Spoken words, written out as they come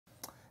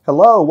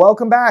Hello,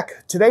 welcome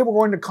back. Today we're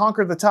going to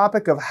conquer the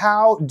topic of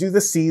how do the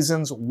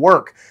seasons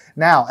work.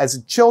 Now,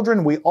 as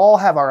children, we all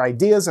have our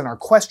ideas and our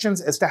questions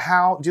as to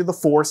how do the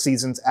 4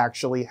 seasons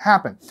actually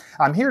happen.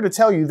 I'm here to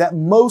tell you that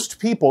most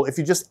people, if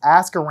you just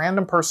ask a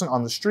random person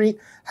on the street,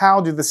 how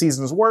do the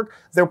seasons work,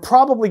 they're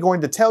probably going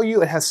to tell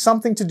you it has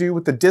something to do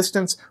with the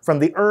distance from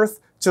the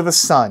Earth to the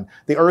sun.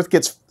 The Earth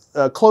gets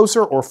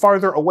closer or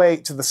farther away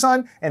to the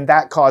sun, and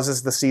that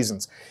causes the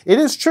seasons. It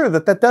is true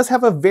that that does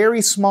have a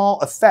very small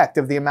effect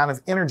of the amount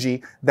of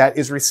energy that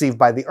is received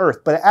by the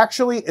Earth, but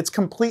actually it's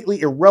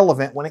completely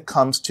irrelevant when it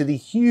comes to the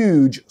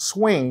huge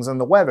swings in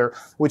the weather,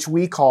 which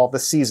we call the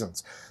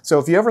seasons. So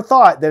if you ever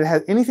thought that it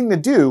had anything to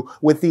do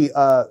with the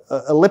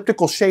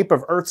elliptical shape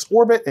of Earth's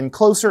orbit and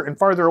closer and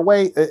farther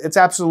away, it's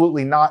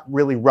absolutely not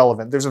really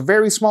relevant. There's a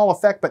very small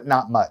effect, but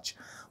not much.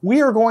 We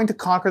are going to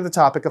conquer the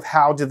topic of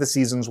how do the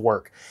seasons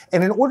work.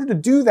 And in order to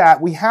do that,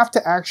 we have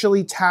to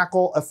actually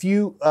tackle a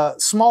few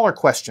smaller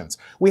questions.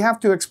 We have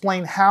to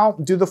explain how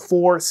do the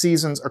 4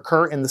 seasons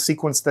occur in the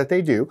sequence that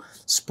they do: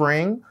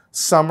 spring,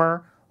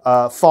 summer,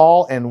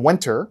 fall, and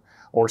winter,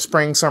 or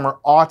spring, summer,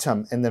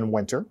 autumn, and then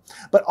winter.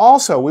 But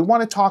also we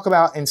want to talk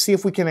about and see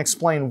if we can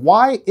explain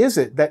why is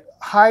it that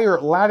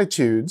higher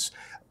latitudes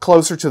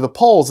closer to the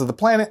poles of the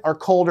planet are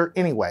colder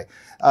anyway.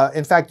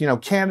 In fact,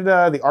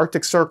 Canada, the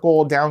Arctic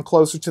Circle, down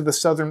closer to the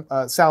southern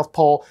South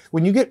Pole,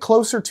 when you get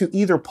closer to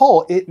either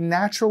pole, it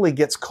naturally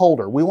gets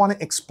colder. We want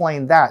to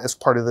explain that as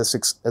part of this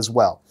as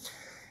well.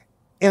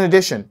 In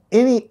addition,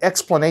 any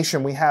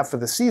explanation we have for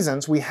the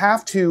seasons, we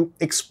have to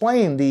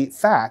explain the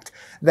fact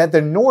that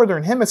the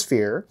northern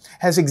hemisphere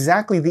has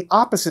exactly the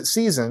opposite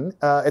season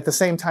at the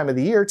same time of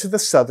the year to the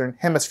southern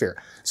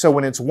hemisphere. So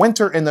when it's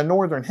winter in the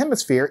northern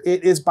hemisphere,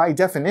 it is by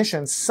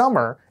definition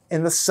summer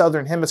in the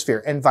southern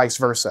hemisphere, and vice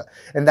versa.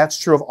 And that's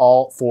true of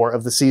all 4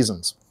 of the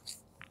seasons.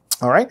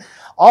 All right.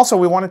 Also,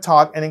 we want to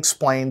talk and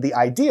explain the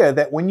idea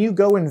that when you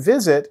go and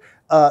visit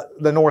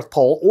the North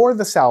Pole or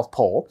the South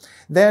Pole,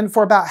 then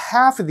for about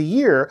half of the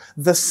year,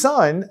 the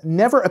sun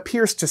never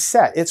appears to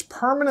set. It's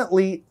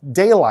permanently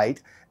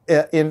daylight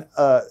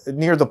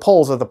near the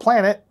poles of the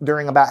planet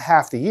during about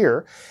half the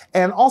year.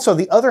 And also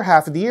the other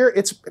half of the year,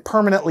 it's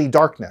permanently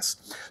darkness.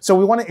 So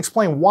we want to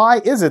explain why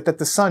is it that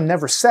the sun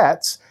never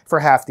sets for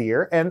half the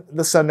year and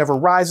the sun never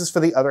rises for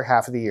the other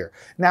half of the year.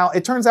 Now,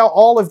 it turns out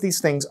all of these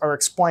things are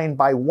explained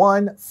by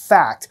one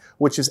fact,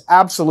 which is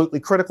absolutely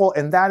critical,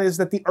 and that is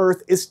that the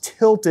Earth is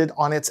tilted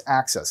on its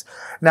axis.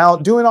 Now,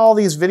 doing all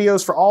these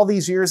videos for all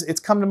these years, it's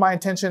come to my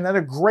attention that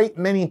a great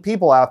many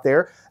people out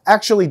there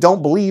actually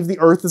don't believe the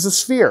Earth is a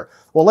sphere.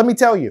 Well, let me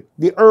tell you,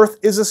 the Earth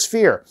is a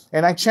sphere,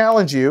 and I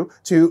challenge you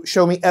to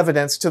show me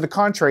evidence to the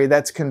contrary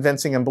that's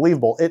convincing and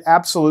believable. It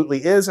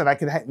absolutely is, and I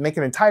can make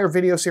an entire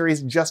video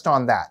series just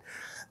on that.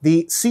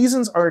 The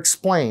seasons are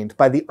explained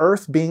by the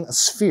Earth being a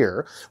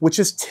sphere, which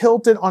is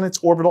tilted on its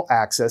orbital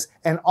axis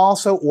and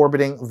also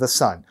orbiting the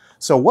sun.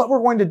 So what we're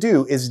going to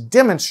do is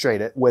demonstrate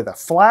it with a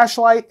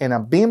flashlight and a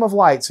beam of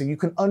light so you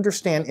can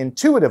understand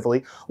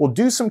intuitively. We'll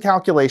do some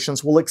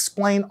calculations. We'll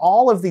explain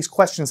all of these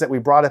questions that we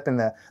brought up in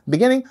the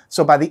beginning.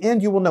 So by the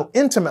end, you will know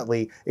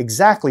intimately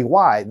exactly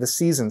why the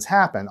seasons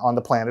happen on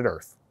the planet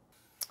Earth.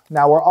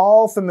 Now, we're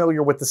all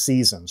familiar with the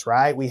seasons,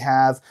 right? We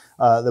have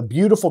the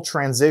beautiful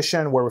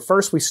transition where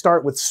first we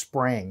start with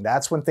spring.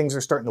 That's when things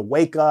are starting to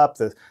wake up.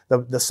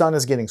 The sun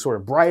is getting sort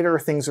of brighter.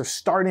 Things are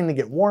starting to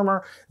get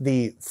warmer.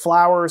 The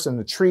flowers and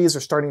the trees are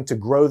starting to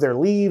grow their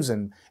leaves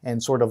and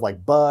sort of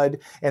like bud.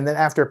 And then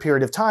after a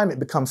period of time, it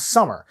becomes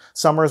summer.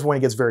 Summer is when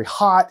it gets very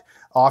hot.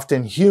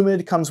 Often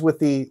humid comes with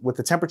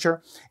the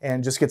temperature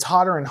and just gets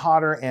hotter and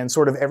hotter, and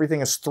sort of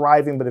everything is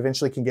thriving, but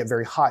eventually can get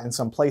very hot in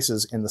some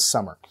places in the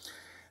summer.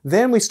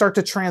 Then we start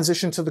to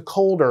transition to the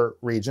colder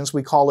regions.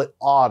 We call it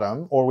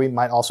autumn, or we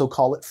might also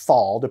call it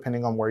fall,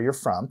 depending on where you're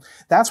from.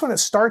 That's when it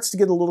starts to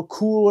get a little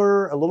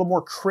cooler, a little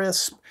more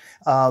crisp.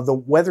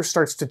 The weather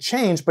starts to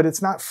change, but it's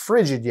not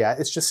frigid yet.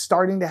 It's just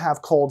starting to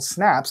have cold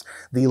snaps.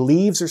 The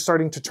leaves are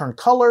starting to turn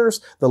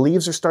colors. The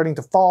leaves are starting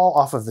to fall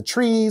off of the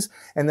trees.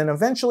 And then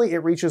eventually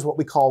it reaches what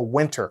we call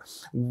winter.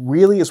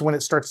 Really is when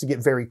it starts to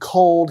get very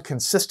cold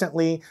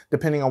consistently.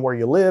 Depending on where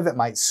you live, it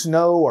might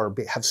snow or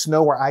have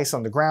snow or ice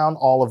on the ground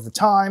all of the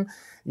time.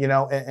 In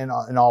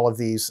all of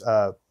these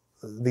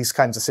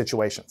kinds of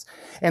situations.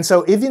 And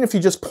so even if you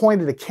just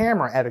pointed a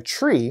camera at a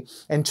tree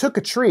and took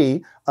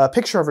a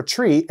picture of a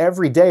tree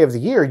every day of the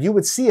year, you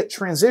would see it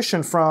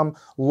transition from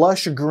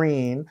lush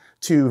green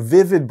to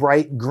vivid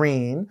bright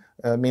green,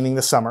 meaning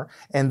the summer,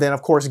 and then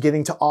of course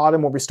getting to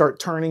autumn where we start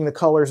turning the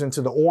colors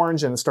into the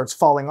orange and it starts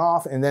falling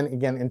off, and then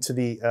again into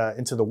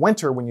the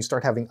winter when you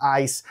start having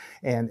ice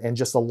and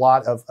just a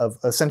lot of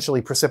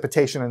essentially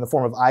precipitation in the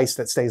form of ice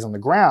that stays on the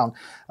ground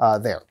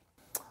there.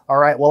 All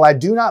right, well, I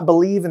do not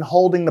believe in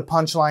holding the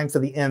punchline for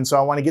the end, so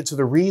I want to get to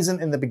the reason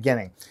in the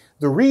beginning.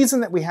 The reason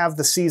that we have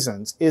the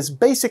seasons is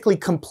basically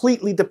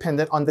completely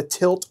dependent on the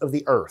tilt of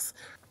the Earth.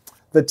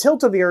 The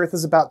tilt of the Earth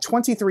is about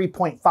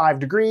 23.5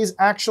 degrees.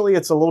 Actually,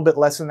 it's a little bit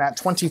less than that,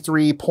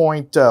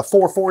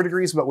 23.44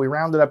 degrees, but we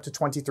round it up to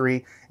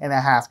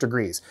 23.5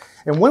 degrees.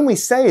 And when we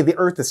say the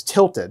Earth is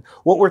tilted,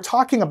 what we're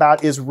talking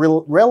about is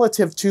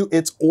relative to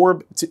its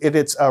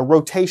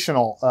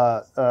rotational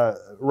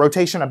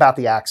rotation about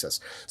the axis.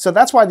 So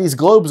that's why these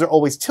globes are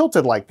always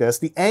tilted like this.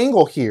 The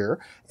angle here,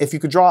 if you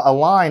could draw a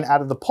line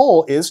out of the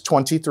pole, is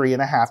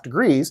 23.5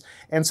 degrees.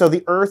 And so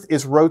the Earth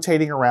is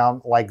rotating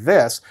around like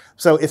this.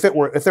 So if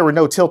there were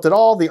no tilt at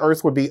all, the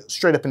Earth would be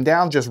straight up and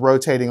down, just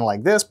rotating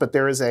like this, but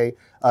there is a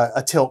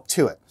tilt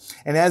to it.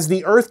 And as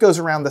the Earth goes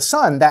around the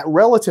sun, that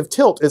relative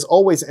tilt is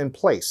always in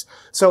place.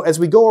 So as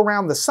we go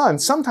around the sun,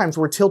 sometimes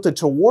we're tilted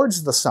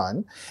towards the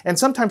sun, and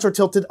sometimes we're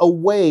tilted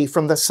away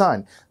from the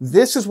sun.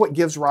 This is what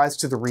gives rise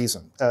to the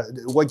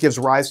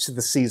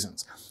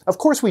seasons. Of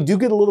course, we do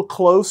get a little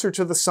closer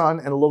to the sun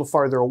and a little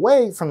farther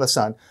away from the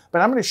sun, but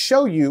I'm going to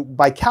show you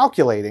by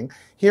calculating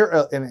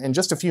here in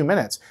just a few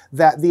minutes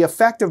that the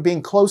effect of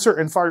being closer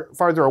and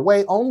farther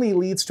away only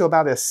leads to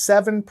about a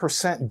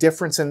 7%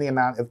 difference in the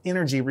amount of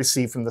energy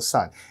received from the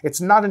sun. It's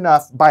not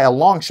enough by a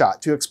long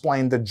shot to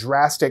explain the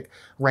drastic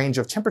range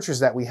of temperatures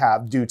that we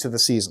have due to the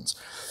seasons.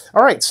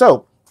 All right,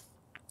 so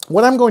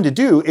what I'm going to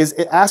do is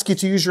ask you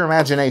to use your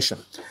imagination.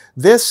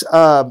 This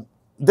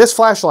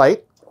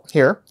flashlight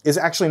here is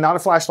actually not a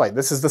flashlight.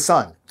 This is the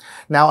sun.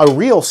 Now, a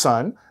real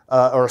sun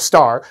or a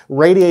star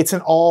radiates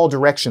in all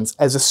directions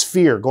as a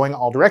sphere going in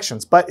all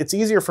directions, but it's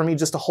easier for me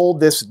just to hold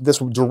this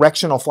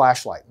directional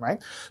flashlight,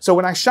 right? So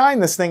when I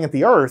shine this thing at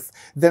the Earth,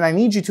 then I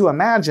need you to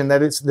imagine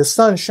that it's the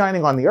sun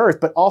shining on the Earth,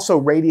 but also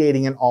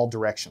radiating in all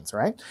directions,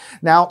 right?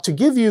 Now, to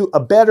give you a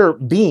better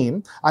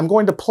beam, I'm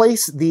going to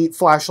place the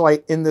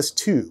flashlight in this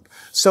tube.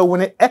 So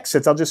when it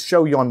exits, I'll just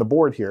show you on the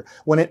board here,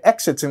 when it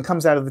exits and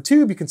comes out of the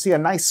tube, you can see a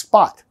nice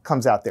spot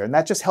comes out there, and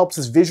that just helps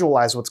us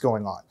visualize what's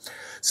going on.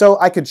 So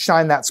I could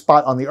shine that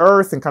spot on the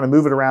Earth and kind of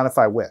move it around if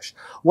I wish.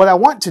 What I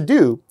want to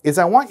do is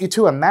I want you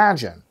to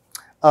imagine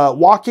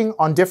walking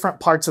on different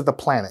parts of the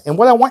planet. And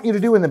what I want you to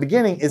do in the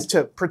beginning is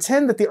to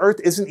pretend that the Earth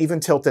isn't even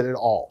tilted at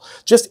all.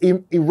 Just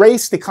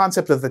erase the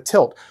concept of the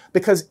tilt,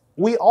 because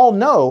we all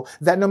know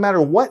that no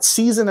matter what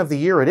season of the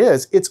year it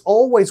is, it's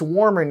always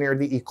warmer near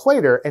the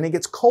equator, and it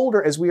gets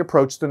colder as we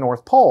approach the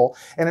North Pole,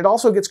 and it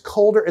also gets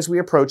colder as we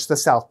approach the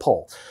South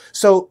Pole.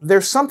 So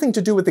there's something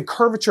to do with the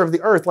curvature of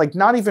the Earth, like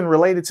not even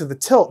related to the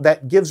tilt,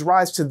 that gives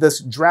rise to this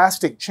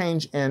drastic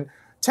change in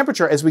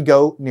temperature as we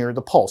go near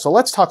the pole. So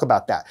let's talk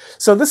about that.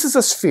 So this is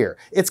a sphere.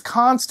 It's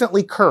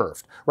constantly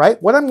curved, right?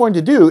 What I'm going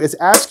to do is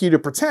ask you to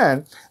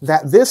pretend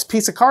that this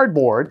piece of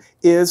cardboard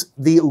is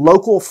the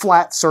local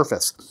flat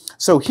surface.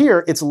 So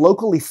here, it's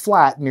locally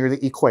flat near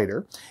the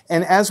equator,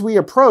 and as we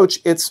approach,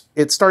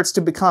 it starts to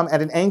become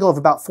at an angle of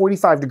about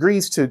 45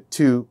 degrees to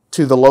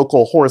the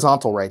local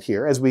horizontal right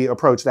here as we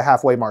approach the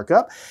halfway mark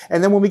up.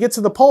 And then when we get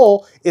to the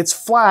pole, it's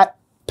flat,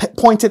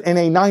 pointed in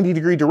a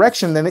 90-degree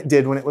direction than it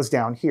did when it was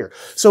down here.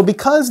 So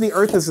because the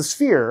Earth is a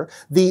sphere,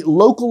 the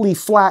locally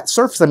flat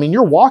surface, I mean,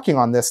 you're walking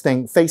on this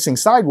thing facing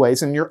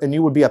sideways, and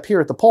you would be up here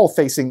at the pole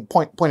facing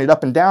pointed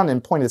up and down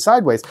and pointed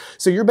sideways.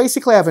 So you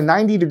basically have a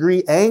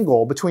 90-degree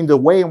angle between the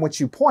way in which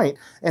you point,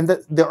 and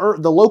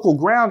the local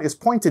ground is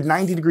pointed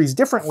 90 degrees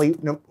differently,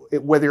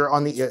 whether you're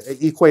on the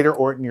equator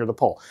or near the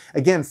pole.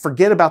 Again,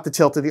 forget about the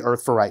tilt of the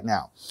Earth for right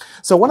now.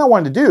 So what I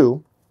wanted to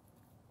do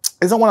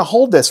is I want to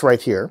hold this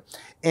right here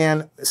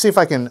and see if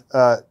I can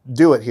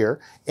do it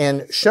here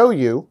and show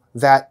you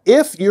that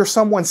if you're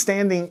someone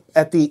standing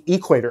at the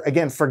equator,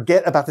 again,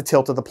 forget about the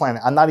tilt of the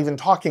planet. I'm not even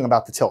talking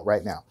about the tilt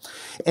right now.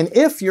 And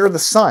if you're the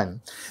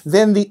sun,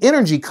 then the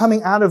energy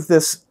coming out of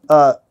this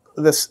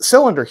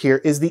cylinder here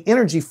is the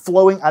energy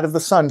flowing out of the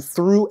sun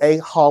through a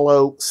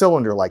hollow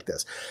cylinder like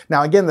this.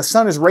 Now, again, the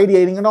sun is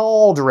radiating in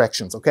all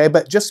directions, okay?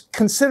 But just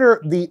consider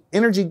the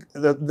energy,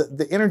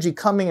 the energy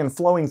coming and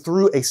flowing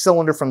through a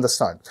cylinder from the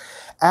sun.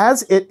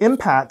 As it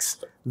impacts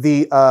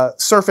the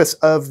surface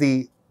of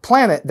the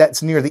planet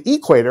that's near the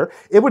equator,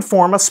 it would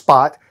form a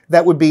spot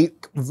that would be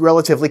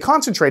relatively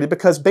concentrated,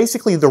 because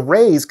basically the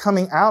rays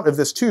coming out of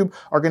this tube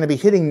are going to be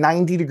hitting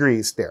 90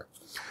 degrees there.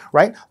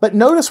 Right? But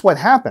notice what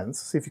happens.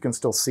 See if you can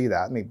still see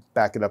that. Let me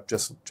back it up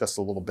just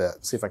a little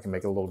bit. See if I can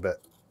make it a little bit.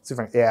 See if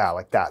I can, yeah,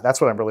 like that. That's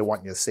what I'm really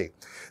wanting you to see.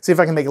 See if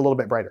I can make it a little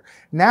bit brighter.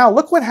 Now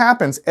look what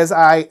happens as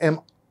I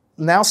am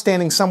now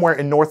standing somewhere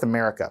in North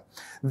America.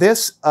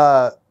 This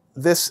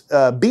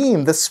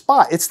beam, this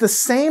spot, it's the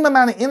same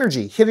amount of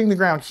energy hitting the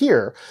ground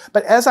here,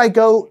 but as I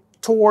go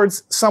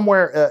towards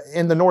somewhere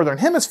in the northern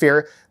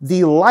hemisphere,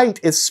 the light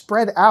is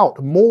spread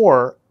out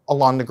more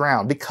along the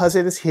ground because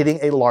it is hitting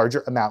a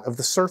larger amount of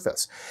the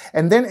surface.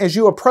 And then as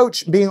you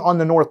approach being on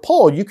the North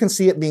Pole, you can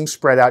see it being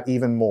spread out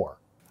even more.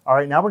 All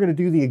right, now we're going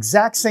to do the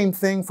exact same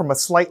thing from a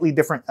slightly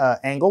different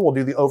angle. We'll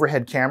do the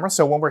overhead camera.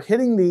 So when we're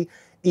hitting the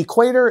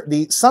equator,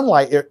 the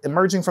sunlight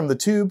emerging from the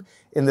tube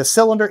in the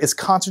cylinder is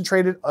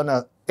concentrated on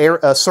a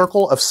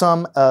circle of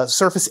some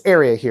surface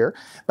area here.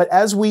 But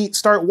as we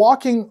start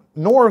walking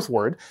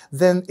northward,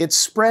 then it's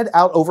spread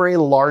out over a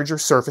larger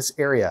surface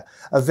area.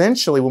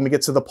 Eventually, when we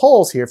get to the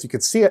poles here, if you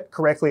could see it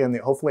correctly,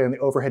 hopefully on the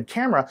overhead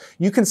camera,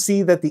 you can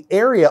see that the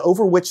area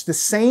over which the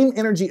same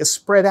energy is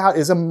spread out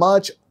is a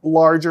much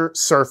larger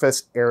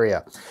surface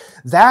area.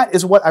 That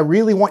is what I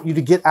really want you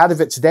to get out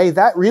of it today.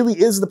 That really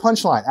is the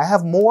punchline. I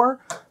have more,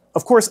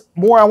 of course,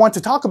 more I want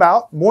to talk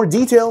about, more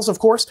details, of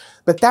course,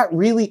 but that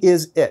really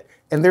is it.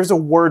 And there's a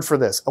word for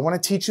this. I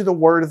want to teach you the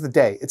word of the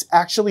day. It's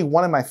actually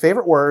one of my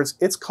favorite words.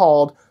 It's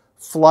called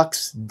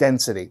flux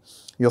density.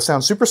 You'll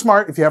sound super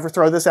smart if you ever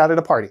throw this out at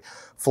a party.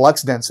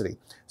 Flux density.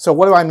 So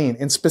what do I mean?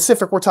 In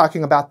specific, we're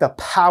talking about the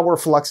power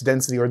flux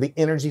density or the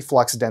energy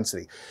flux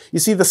density. You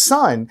see, the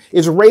sun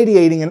is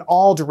radiating in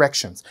all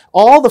directions.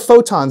 All the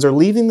photons are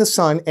leaving the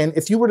sun, and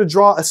if you were to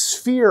draw a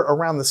sphere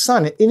around the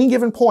sun at any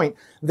given point,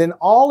 then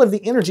all of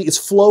the energy is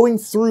flowing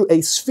through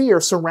a sphere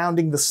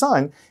surrounding the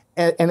sun,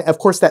 and of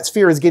course that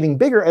sphere is getting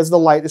bigger as the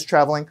light is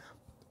traveling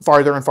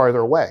farther and farther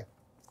away.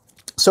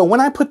 So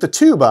when I put the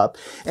tube up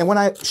and when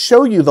I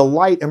show you the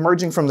light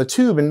emerging from the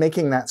tube and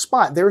making that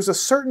spot, there's a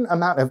certain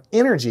amount of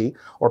energy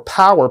or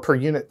power per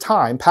unit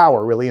time,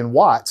 power really in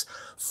watts,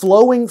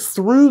 flowing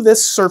through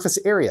this surface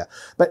area.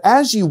 But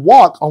as you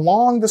walk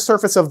along the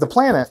surface of the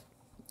planet,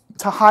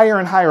 to higher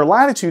and higher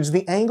latitudes,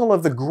 the angle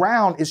of the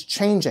ground is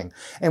changing.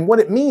 And what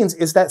it means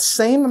is that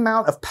same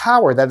amount of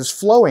power that is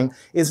flowing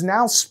is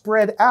now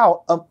spread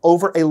out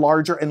over a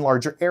larger and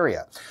larger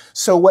area.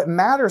 So what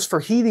matters for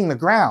heating the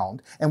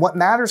ground and what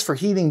matters for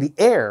heating the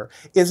air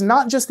is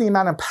not just the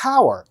amount of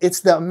power,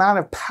 it's the amount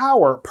of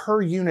power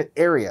per unit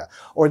area,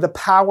 or the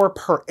power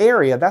per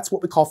area. That's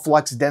what we call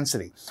flux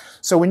density.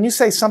 So when you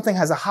say something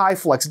has a high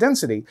flux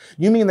density,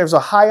 you mean there's a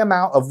high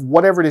amount of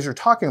whatever it is you're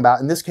talking about,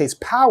 in this case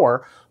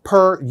power,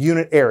 per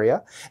unit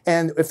area.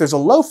 And if there's a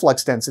low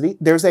flux density,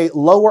 there's a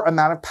lower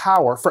amount of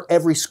power for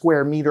every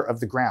square meter of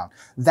the ground.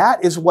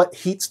 That is what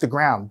heats the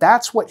ground.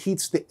 That's what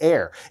heats the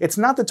air. It's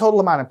not the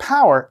total amount of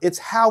power, it's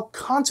how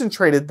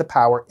concentrated the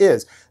power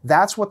is.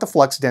 That's what the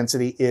flux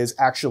density is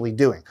actually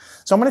doing.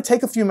 So I'm going to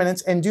take a few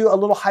minutes and do a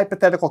little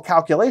hypothetical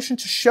calculation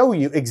to show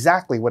you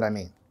exactly what I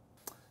mean.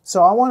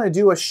 So I want to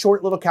do a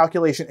short little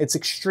calculation. It's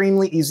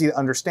extremely easy to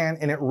understand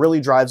and it really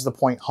drives the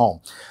point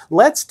home.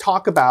 Let's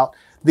talk about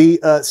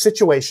the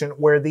situation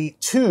where the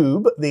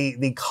tube,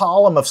 the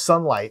column of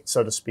sunlight,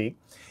 so to speak,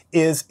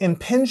 is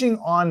impinging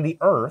on the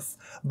Earth,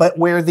 but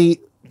where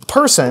the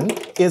person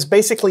is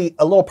basically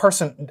a little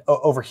person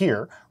over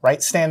here,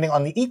 right, standing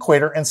on the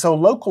equator. And so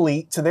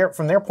locally,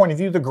 from their point of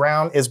view, the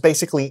ground is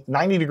basically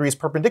 90 degrees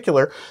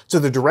perpendicular to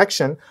the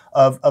direction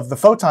of the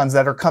photons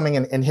that are coming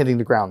in and hitting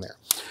the ground there,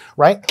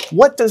 right?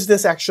 What does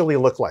this actually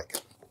look like?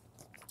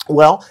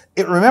 Well,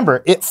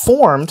 remember, it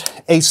formed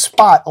a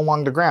spot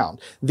along the ground.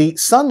 The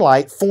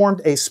sunlight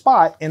formed a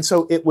spot, and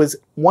so it was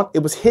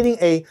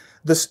hitting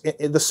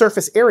the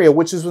surface area,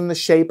 which is in the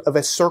shape of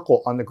a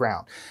circle on the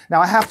ground. Now,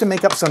 I have to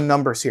make up some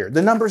numbers here.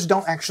 The numbers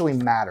don't actually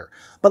matter,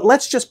 but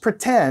let's just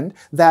pretend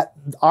that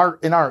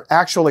in our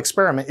actual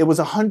experiment, it was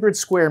 100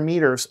 square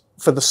meters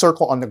for the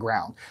circle on the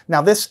ground.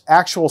 Now, this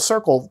actual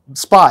circle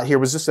spot here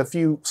was just a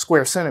few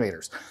square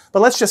centimeters,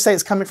 but let's just say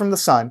it's coming from the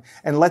sun,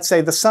 and let's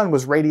say the sun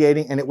was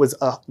radiating, and it was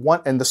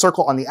and the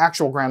circle on the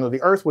actual ground of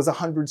the Earth was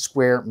 100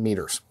 square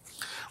meters,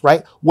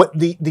 right? What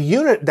the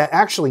unit that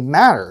actually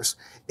matters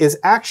is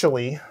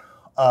actually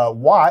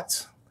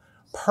watts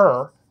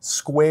per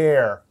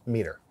square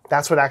meter.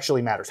 That's what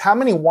actually matters. How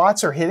many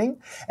watts are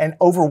hitting and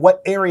over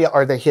what area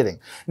are they hitting?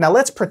 Now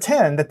let's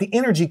pretend that the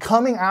energy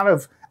coming out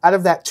of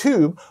that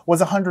tube was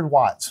 100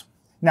 watts.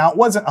 Now, it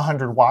wasn't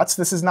 100 watts.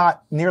 This is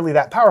not nearly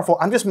that powerful.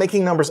 I'm just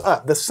making numbers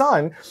up. The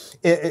sun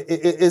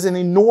is an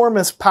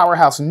enormous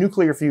powerhouse in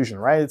nuclear fusion,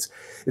 right? It's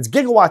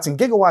gigawatts and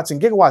gigawatts and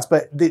gigawatts,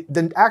 but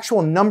the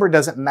actual number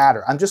doesn't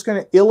matter. I'm just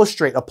going to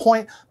illustrate a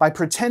point by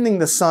pretending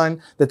that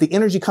the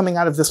energy coming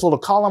out of this little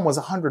column was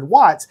 100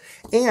 watts,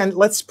 and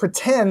let's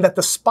pretend that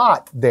the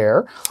spot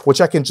there, which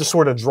I can just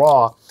sort of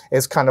draw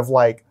as kind of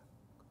like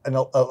a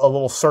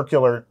little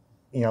circular,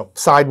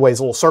 sideways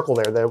little circle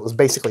there that it was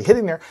basically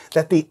hitting there,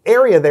 that the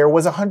area there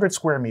was 100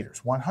 square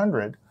meters,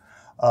 100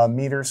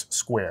 meters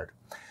squared.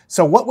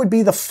 So what would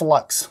be the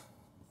flux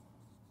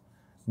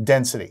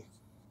density?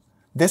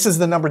 This is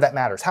the number that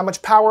matters. How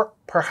much power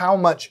per how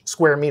much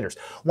square meters?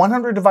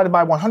 100 divided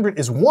by 100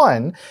 is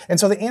 1, and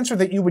so the answer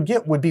that you would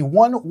get would be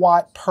 1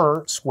 watt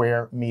per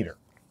square meter.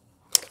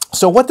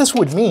 So what this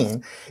would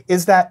mean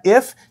is that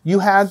if you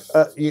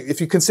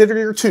consider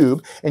your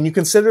tube and you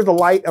consider the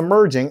light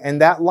emerging, and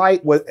that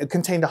light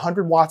contained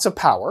 100 watts of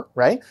power,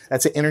 right?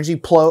 That's an energy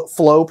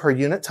flow per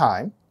unit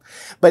time.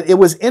 But it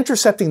was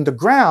intercepting the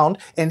ground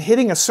and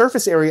hitting a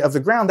surface area of the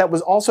ground that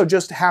was also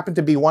just happened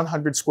to be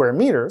 100 square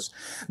meters.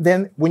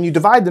 Then when you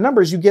divide the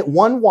numbers, you get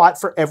 1 watt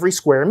for every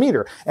square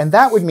meter. And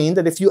that would mean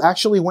that if you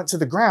actually went to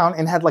the ground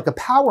and had like a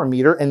power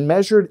meter and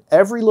measured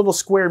every little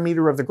square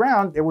meter of the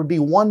ground, there would be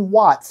 1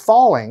 watt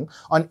falling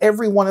on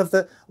every one of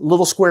the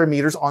little square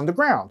meters on the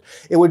ground.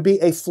 It would be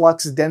a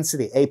flux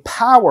density, a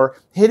power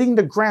hitting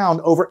the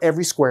ground over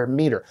every square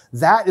meter.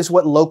 That is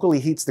what locally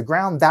heats the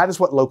ground. That is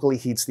what locally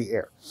heats the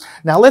air.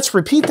 Now let's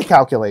repeat the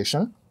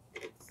calculation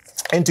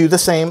and do the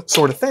same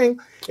sort of thing,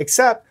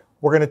 except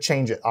we're going to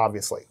change it,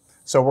 obviously.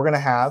 So we're going to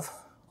have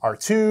our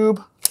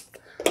tube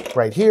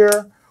right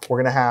here. We're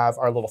going to have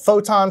our little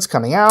photons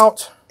coming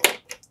out.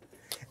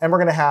 And we're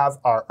going to have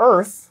our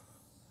Earth.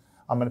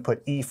 I'm going to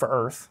put E for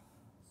Earth.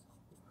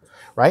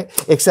 Right?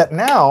 Except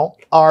now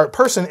our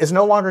person is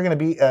no longer going to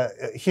be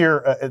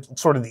here at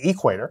sort of the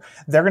equator.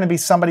 They're going to be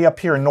somebody up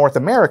here in North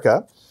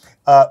America.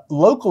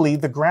 Locally,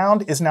 the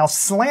ground is now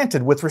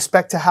slanted with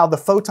respect to how the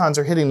photons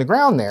are hitting the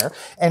ground there.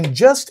 And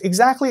just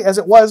exactly as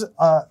it was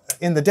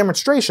in the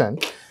demonstration,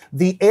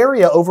 the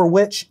area over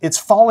which it's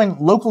falling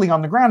locally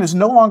on the ground is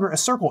no longer a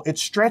circle.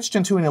 It's stretched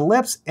into an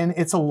ellipse, and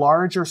it's a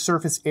larger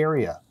surface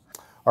area.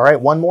 All right,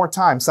 one more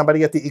time.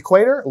 Somebody at the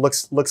equator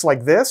looks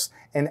like this.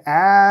 And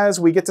as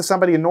we get to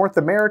somebody in North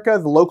America,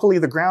 locally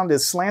the ground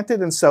is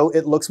slanted, and so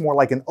it looks more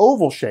like an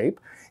oval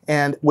shape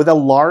and with a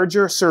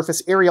larger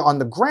surface area on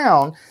the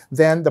ground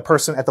than the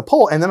person at the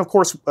pole. And then, of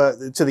course,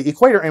 to the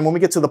equator. And when we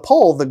get to the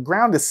pole, the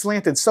ground is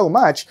slanted so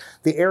much,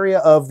 the area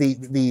of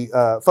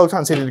the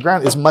photons hitting the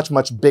ground is much,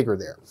 much bigger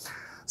there.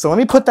 So let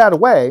me put that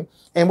away.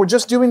 And we're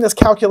just doing this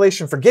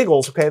calculation for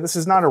giggles, okay? This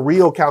is not a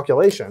real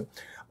calculation.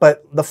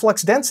 But the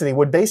flux density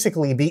would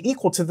basically be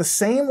equal to the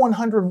same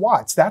 100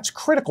 watts. That's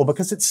critical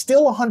because it's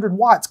still 100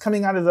 watts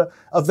coming out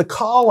of the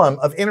column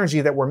of energy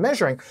that we're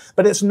measuring,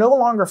 but it's no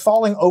longer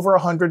falling over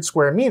 100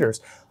 square meters.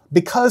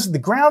 Because the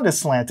ground is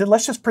slanted,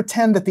 let's just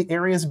pretend that the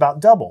area is about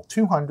double,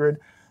 200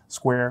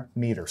 square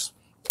meters,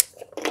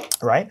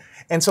 right?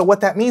 And so what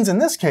that means in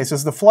this case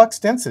is the flux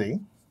density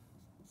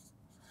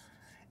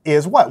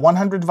is what?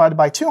 100 divided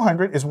by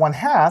 200 is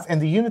 1/2,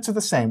 and the units are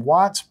the same,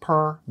 watts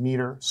per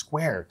meter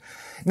squared.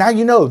 Now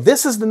you know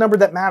this is the number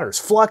that matters.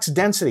 Flux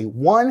density,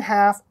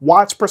 1/2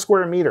 watts per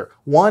square meter,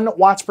 1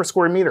 watts per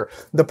square meter.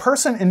 The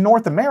person in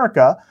North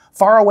America,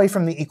 far away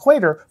from the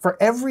equator, for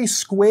every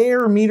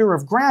square meter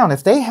of ground,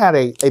 if they had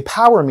a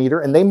power meter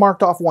and they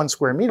marked off 1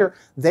 square meter,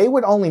 they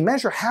would only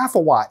measure 1/2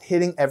 watt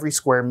hitting every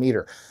square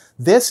meter.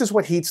 This is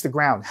what heats the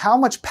ground. How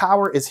much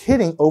power is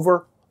hitting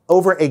over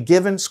a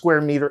given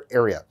square meter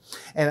area.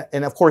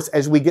 And of course,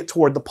 as we get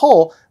toward the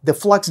pole, the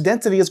flux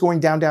density is going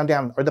down, down,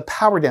 down, or the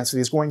power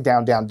density is going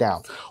down, down,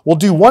 down. We'll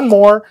do one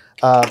more.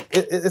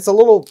 It's a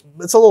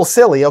little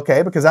silly,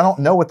 okay, because I don't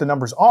know what the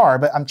numbers are,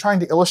 but I'm trying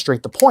to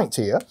illustrate the point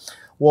to you.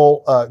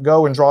 We'll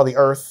go and draw the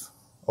Earth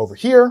over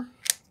here.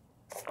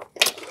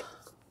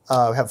 We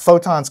have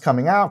photons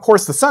coming out. Of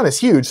course, the sun is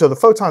huge, so the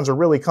photons are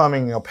really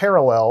coming,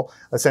 parallel,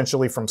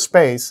 essentially, from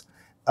space.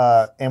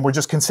 And we're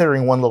just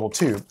considering one little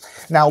tube.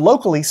 Now,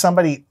 locally,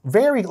 somebody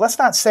let's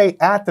not say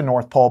at the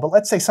North Pole, but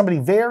let's say somebody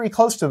very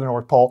close to the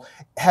North Pole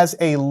has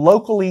a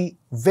locally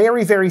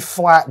very, very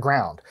flat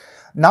ground.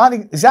 Not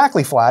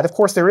exactly flat. Of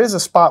course, there is a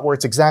spot where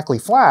it's exactly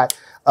flat,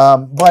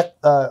 but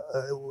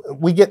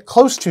we get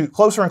closer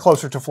and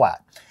closer to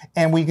flat.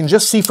 And we can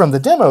just see from the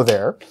demo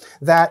there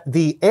that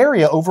the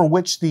area over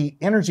which the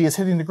energy is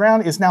hitting the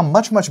ground is now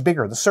much, much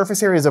bigger. The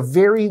surface area is a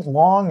very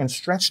long and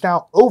stretched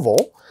out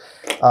oval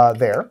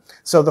there.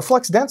 So the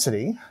flux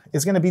density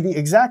is going to be the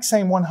exact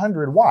same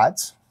 100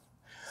 watts,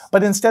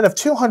 but instead of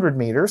 200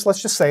 meters,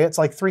 let's just say it's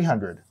like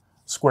 300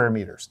 square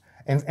meters.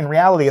 And in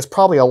reality, it's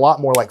probably a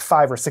lot more like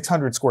 500 or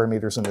 600 square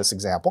meters in this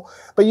example,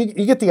 but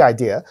you get the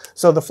idea.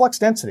 So the flux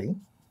density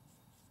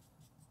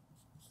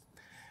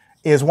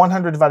is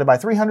 100 divided by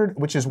 300,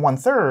 which is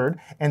 1/3,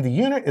 and the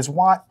unit is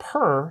watt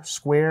per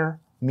square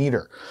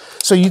meter.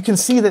 So you can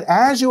see that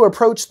as you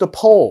approach the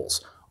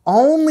poles,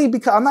 only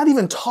because, I'm not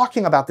even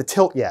talking about the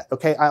tilt yet,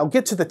 okay? I'll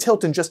get to the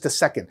tilt in just a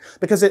second,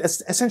 because it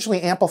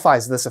essentially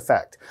amplifies this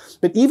effect.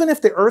 But even if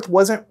the Earth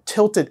wasn't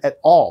tilted at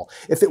all,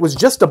 if it was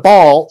just a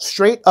ball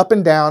straight up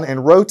and down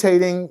and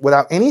rotating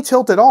without any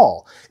tilt at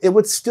all, it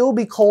would still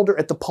be colder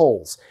at the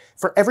poles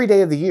for every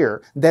day of the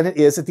year than it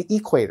is at the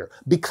equator,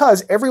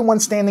 because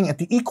everyone standing at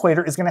the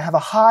equator is going to have a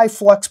high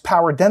flux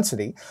power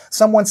density.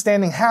 Someone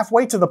standing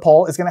halfway to the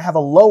pole is going to have a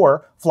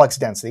lower flux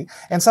density,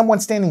 and someone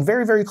standing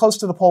very, very close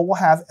to the pole will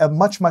have a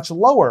much, much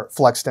lower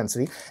flux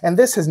density. And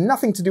this has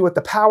nothing to do with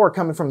the power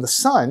coming from the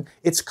sun.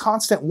 It's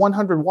constant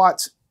 100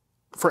 watts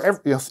for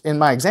every, in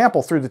my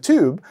example, through the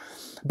tube.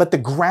 But the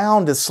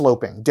ground is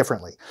sloping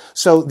differently.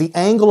 So the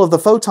angle of the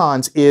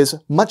photons is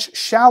much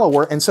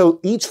shallower, and so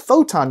each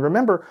photon,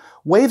 remember,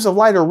 waves of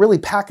light are really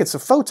packets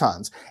of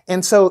photons.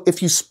 And so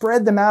if you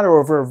spread them out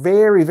over a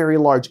very, very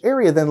large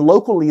area, then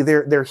locally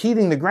they're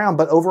heating the ground,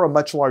 but over a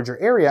much larger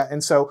area.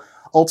 And so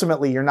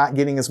ultimately you're not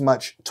getting as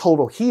much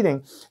total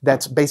heating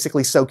that's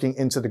basically soaking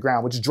into the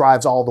ground, which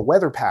drives all the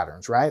weather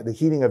patterns, right? The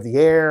heating of the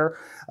air,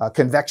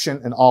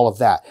 convection, and all of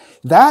that.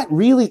 That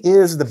really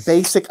is the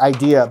basic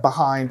idea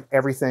behind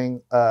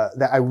everything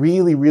that I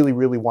really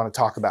want to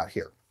talk about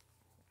here.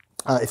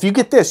 If you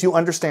get this, you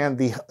understand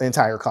the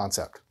entire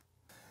concept.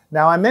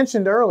 Now, I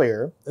mentioned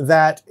earlier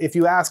that if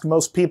you ask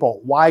most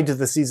people, why do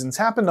the seasons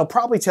happen, they'll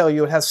probably tell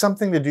you it has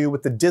something to do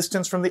with the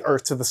distance from the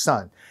Earth to the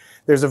sun.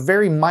 There's a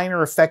very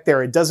minor effect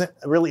there. It doesn't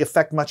really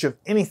affect much of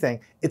anything.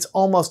 It's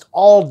almost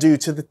all due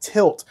to the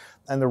tilt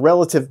and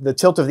the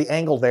tilt of the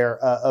angle there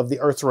of the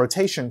Earth's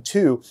rotation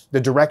to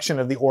the direction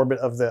of the orbit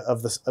of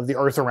the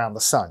Earth around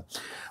the sun.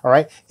 All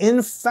right.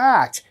 In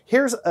fact,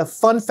 here's a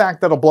fun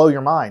fact that'll blow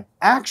your mind.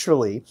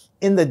 Actually,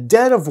 in the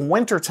dead of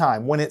winter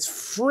time, when it's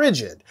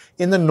frigid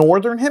in the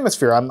northern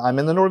hemisphere, I'm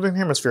in the northern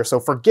hemisphere, so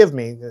forgive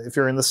me if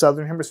you're in the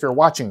southern hemisphere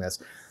watching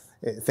this.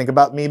 Think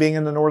about me being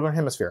in the northern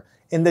hemisphere.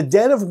 In the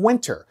dead of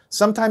winter,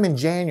 sometime in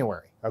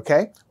January,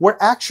 okay, we're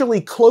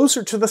actually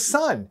closer to the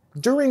sun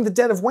during the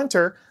dead of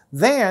winter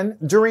than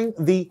during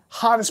the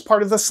hottest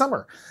part of the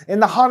summer.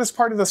 In the hottest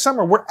part of the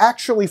summer, we're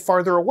actually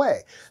farther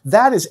away.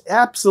 That is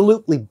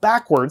absolutely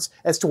backwards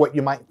as to what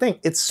you might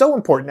think. It's so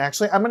important,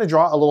 actually. I'm going to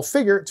draw a little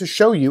figure to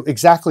show you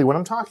exactly what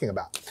I'm talking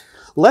about.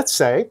 Let's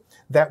say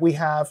that we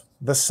have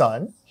the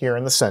sun here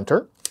in the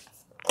center,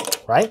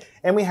 right?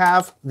 And we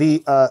have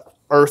the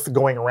Earth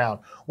going around.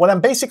 What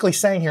I'm basically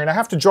saying here, and I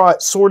have to draw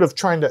it sort of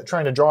trying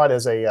to draw it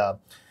as an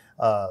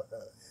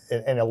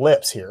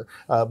ellipse here,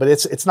 but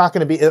it's not going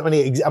to be, I'm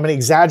going to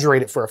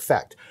exaggerate it for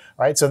effect.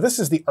 Right? So this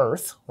is the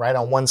Earth, right,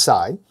 on one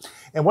side.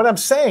 And what I'm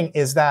saying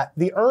is that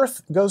the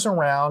Earth goes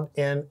around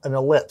in an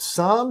ellipse.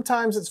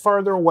 Sometimes it's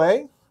farther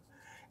away,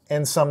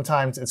 and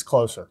sometimes it's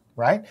closer,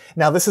 right?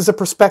 Now, this is a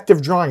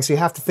perspective drawing, so you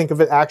have to think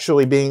of it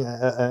actually being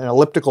an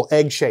elliptical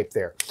egg shape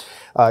there,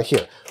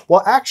 here.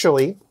 Well,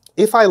 actually,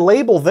 if I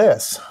label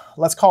this,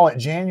 let's call it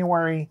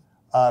January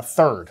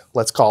 3rd,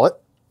 let's call it,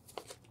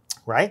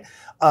 right?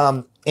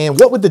 And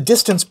what would the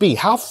distance be?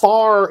 How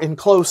far and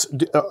close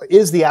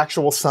is the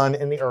actual sun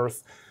and the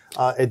Earth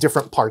at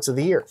different parts of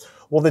the year?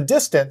 Well, the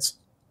distance,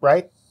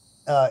 right,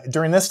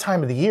 during this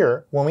time of the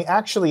year, when we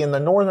actually in the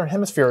northern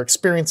hemisphere are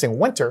experiencing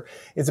winter,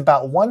 is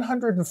about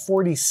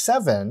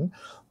 147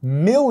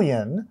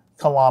 million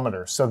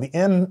kilometers. So the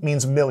M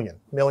means million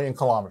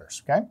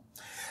kilometers, okay?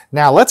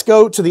 Now let's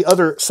go to the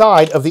other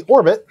side of the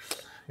orbit.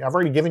 I've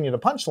already given you the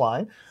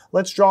punchline.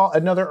 Let's draw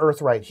another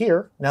Earth right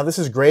here. Now this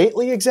is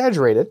greatly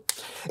exaggerated.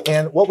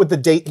 And what would the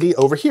date be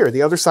over here?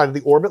 The other side of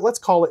the orbit, let's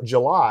call it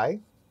July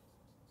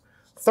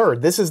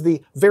 3rd. This is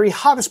the very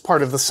hottest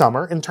part of the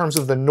summer in terms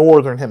of the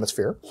northern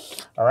hemisphere.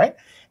 All right.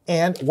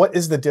 And what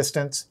is the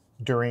distance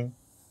during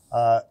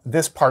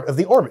this part of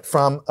the orbit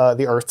from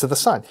the Earth to the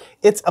sun?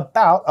 It's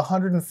about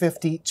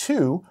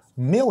 152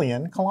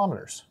 million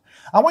kilometers.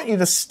 I want you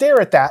to stare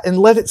at that and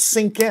let it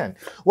sink in.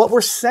 What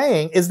we're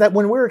saying is that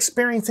when we're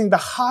experiencing the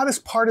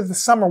hottest part of the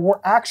summer, we're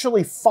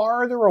actually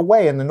farther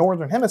away in the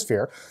northern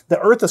hemisphere. The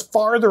Earth is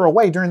farther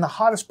away during the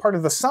hottest part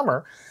of the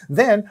summer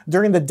than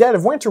during the dead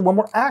of winter when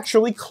we're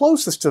actually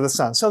closest to the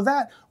sun. So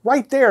that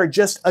right there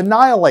just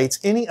annihilates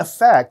any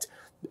effect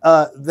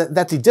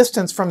that the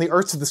distance from the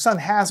Earth to the sun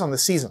has on the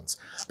seasons.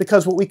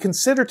 Because what we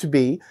consider to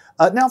be,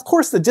 now of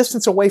course the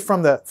distance away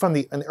from the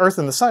Earth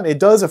and the sun, it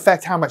does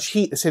affect how much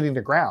heat is hitting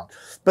the ground.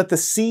 But the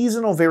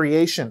seasonal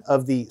variation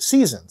of the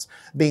seasons,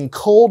 being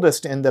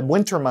coldest in the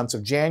winter months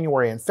of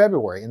January and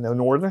February in the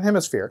northern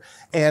hemisphere,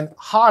 and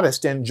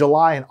hottest in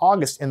July and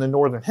August in the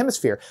northern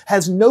hemisphere,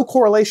 has no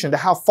correlation to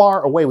how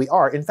far away we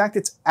are. In fact,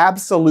 it's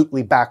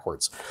absolutely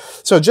backwards.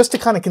 So just to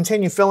kind of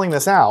continue filling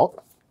this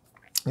out,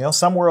 you know,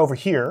 somewhere over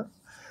here,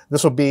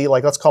 this will be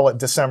like, let's call it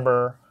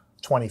December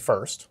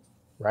 21st,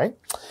 right?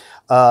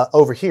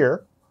 Over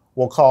here,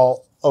 we'll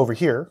call over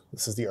here,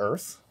 this is the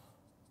Earth,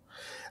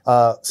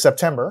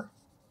 September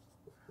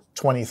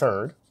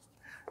 23rd,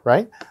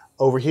 right?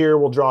 Over here,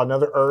 we'll draw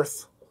another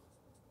Earth,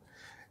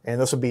 and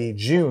this will be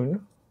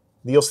June.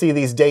 You'll see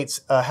these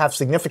dates have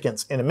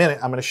significance in a minute.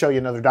 I'm going to show you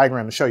another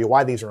diagram to show you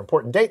why these are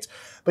important dates,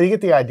 but you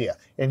get the idea.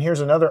 And here's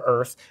another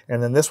Earth,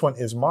 and then this one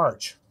is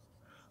March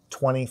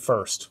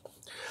 21st.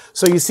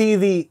 So you see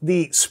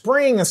the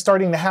spring is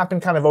starting to happen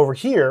kind of over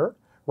here,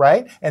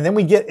 right? And then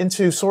we get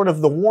into sort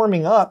of the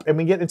warming up and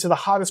we get into the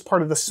hottest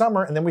part of the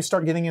summer, and then we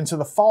start getting into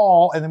the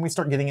fall, and then we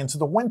start getting into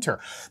the winter.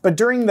 But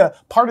during the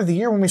part of the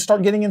year when we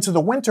start getting into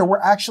the winter, we're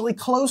actually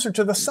closer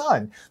to the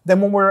sun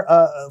than when we're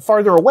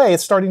farther away.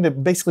 It's starting to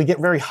basically get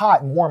very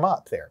hot and warm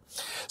up there.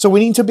 So we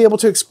need to be able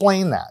to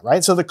explain that,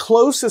 right? So the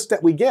closest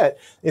that we get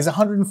is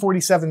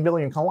 147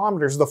 million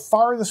kilometers. The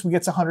farthest we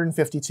get is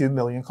 152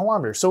 million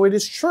kilometers. So it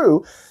is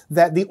true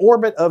that the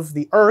orbit of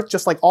the Earth,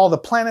 just like all the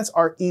planets,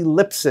 are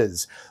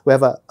ellipses. We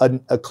have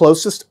a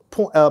closest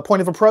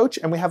point of approach,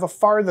 and we have a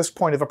farthest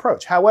point of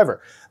approach.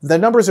 However, the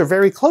numbers are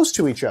very close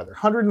to each other.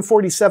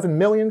 147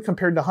 million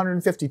compared to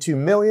 152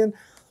 million.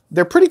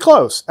 They're pretty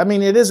close. I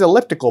mean, it is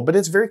elliptical, but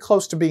it's very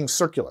close to being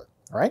circular.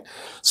 All right.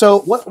 So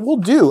what we'll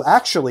do,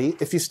 actually,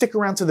 if you stick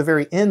around to the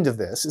very end of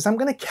this, is I'm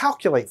going to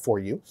calculate for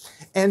you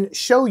and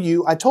show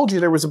you. I told you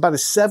there was about a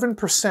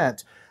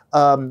 7%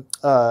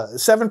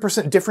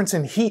 7% difference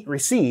in heat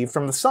received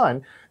from the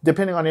sun,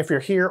 depending on if you're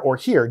here or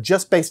here,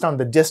 just based on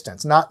the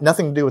distance,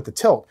 nothing to do with the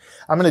tilt.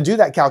 I'm going to do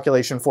that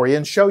calculation for you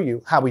and show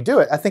you how we do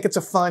it. I think it's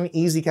a fun,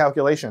 easy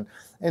calculation,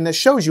 and it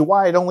shows you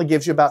why it only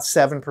gives you about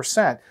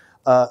 7%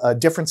 a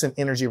difference in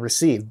energy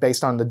received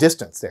based on the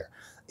distance there.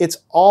 It's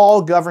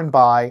all governed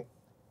by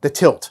the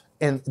tilt.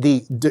 And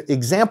the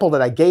example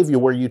that I gave you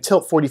where you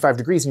tilt 45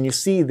 degrees and you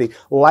see the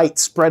light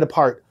spread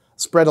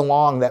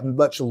along that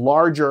much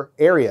larger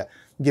area,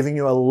 giving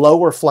you a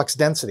lower flux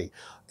density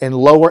and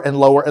lower and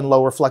lower and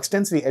lower flux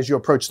density as you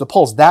approach the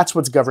poles. That's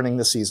what's governing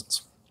the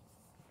seasons.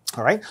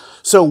 All right.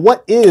 So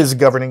what is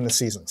governing the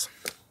seasons?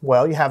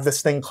 Well, you have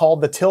this thing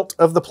called the tilt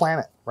of the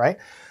planet, right?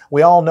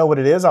 We all know what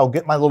it is. I'll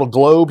get my little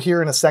globe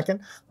here in a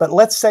second. But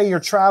let's say you're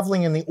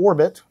traveling in the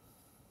orbit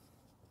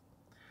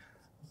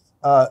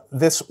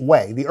this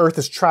way. The Earth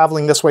is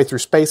traveling this way through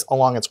space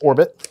along its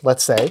orbit,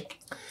 let's say.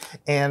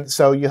 And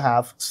so you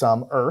have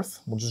some Earth.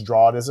 We'll just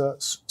draw it as a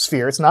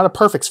sphere. It's not a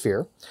perfect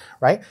sphere,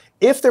 right?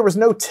 If there was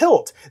no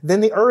tilt,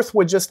 then the Earth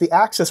would just, the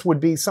axis would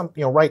be some,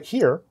 right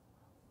here,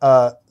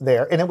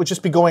 there, and it would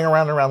just be going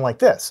around and around like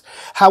this.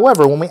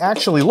 However, when we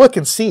actually look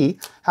and see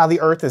how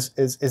the Earth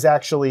is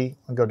actually,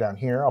 I'll go down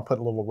here, I'll put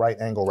a little right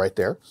angle right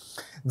there,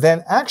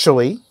 then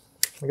actually,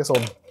 I guess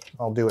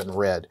I'll do it in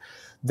red.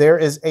 There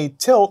is a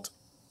tilt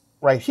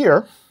right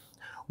here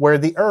where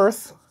the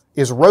Earth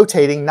is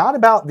rotating, not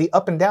about the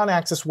up and down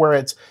axis where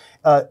it's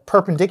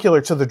perpendicular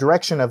to the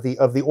direction of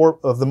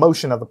the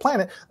motion of the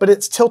planet, but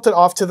it's tilted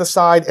off to the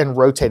side and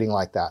rotating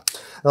like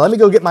that. Now let me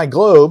go get my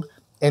globe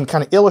and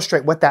kind of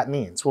illustrate what that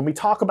means. When we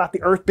talk about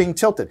the Earth being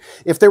tilted,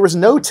 if there was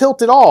no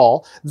tilt at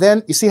all,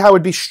 then you see how it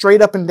would be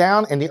straight up and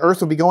down and the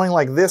Earth would be going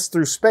like this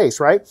through space,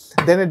 right?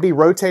 Then it'd be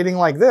rotating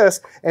like this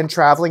and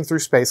traveling through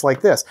space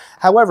like this.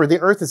 However, the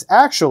Earth is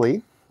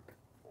actually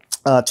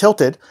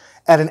tilted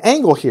at an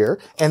angle here,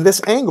 and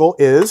this angle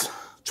is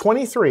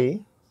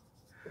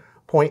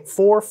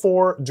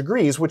 23.44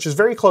 degrees, which is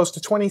very close to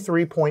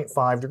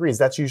 23.5 degrees.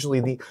 That's usually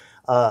the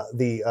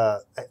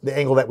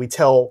angle that we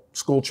tell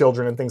school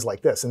children and things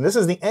like this. And this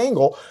is the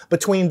angle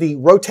between the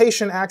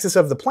rotation axis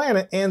of the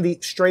planet and the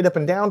straight up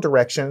and down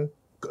direction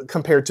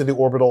compared to the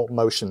orbital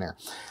motion there.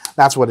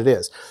 That's what it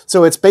is.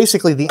 So it's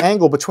basically the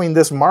angle between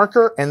this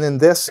marker and then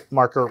this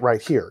marker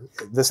right here,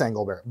 this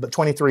angle there, but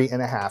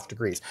 23.5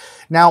 degrees.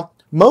 Now,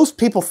 most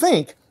people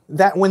think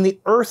that when the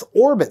Earth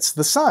orbits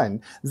the sun,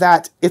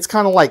 that it's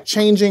kind of like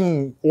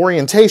changing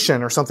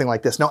orientation or something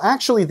like this. No,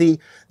 actually the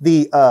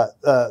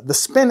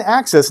spin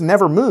axis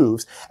never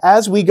moves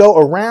as we go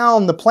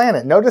around the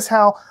planet. Notice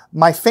how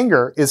my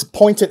finger is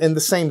pointed in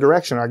the same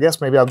direction. Or I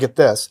guess maybe I'll get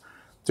this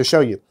to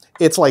show you.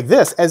 It's like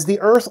this. As the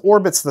Earth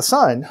orbits the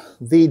sun,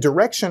 the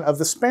direction of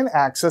the spin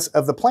axis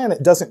of the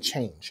planet doesn't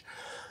change.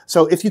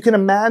 So if you can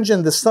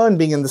imagine the sun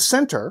being in the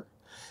center,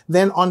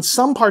 then on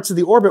some parts of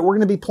the orbit, we're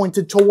going to be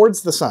pointed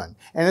towards the sun.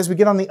 And as we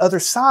get on the other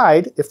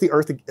side, if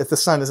the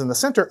sun is in the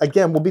center,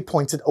 again, we'll be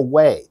pointed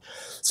away.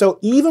 So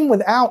even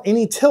without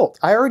any tilt,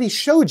 I already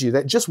showed you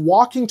that just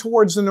walking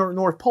towards the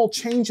North Pole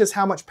changes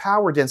how much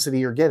power density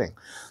you're getting.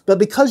 But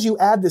because you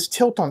add this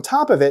tilt on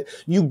top of it,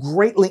 you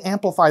greatly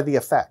amplify the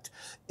effect.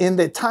 In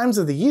the times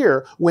of the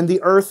year when the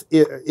Earth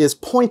is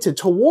pointed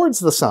towards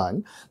the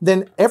sun,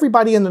 then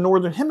everybody in the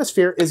northern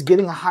hemisphere is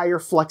getting a higher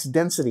flux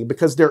density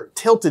because they're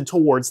tilted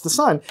towards the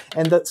sun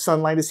and the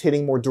sunlight is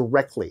hitting more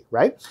directly,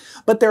 right?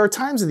 But there are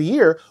times of the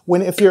year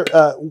when if you're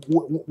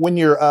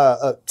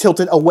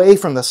tilted away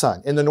from the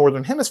sun in the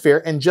northern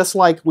hemisphere, and just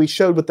like we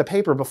showed with the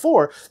paper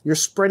before, you're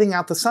spreading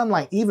out the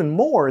sunlight even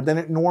more than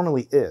it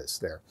normally is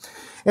there.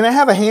 And I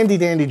have a handy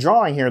dandy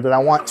drawing here that I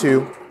want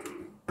to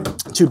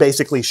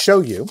basically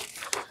show you.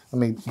 Let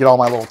me get all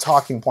my little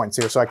talking points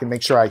here so I can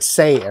make sure I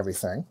say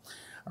everything.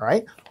 All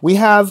right. We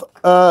have,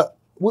 what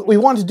we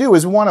want to do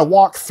is we want to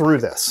walk through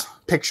this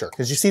picture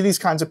because you see these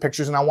kinds of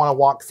pictures and I want to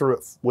walk through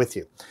it with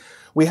you.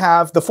 We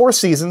have the 4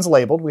 seasons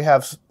labeled. We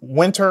have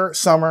winter,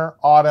 summer,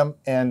 autumn,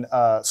 and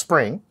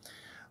spring,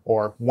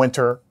 or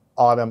winter,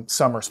 autumn,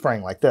 summer,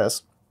 spring, like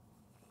this.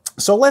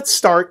 So let's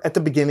start at the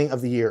beginning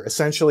of the year.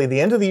 Essentially,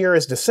 the end of the year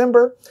is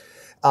December.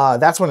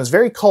 That's when it's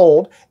very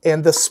cold,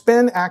 and the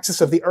spin axis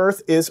of the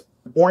Earth is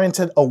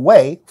oriented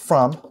away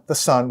from the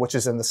sun, which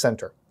is in the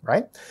center,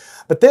 right?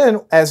 But then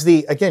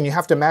again, you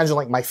have to imagine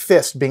like my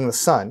fist being the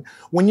sun.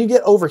 When you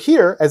get over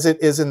here, as it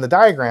is in the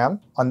diagram,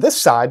 on this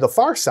side, the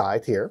far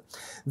side here,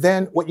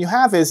 then what you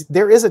have is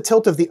there is a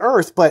tilt of the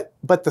Earth, but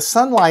the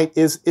sunlight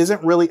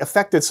isn't really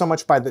affected so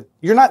much by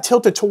you're not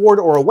tilted toward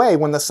or away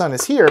when the sun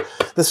is here.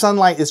 The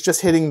sunlight is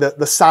just hitting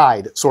the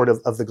side sort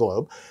of the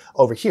globe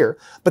over here.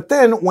 But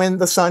then when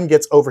the sun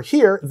gets over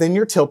here, then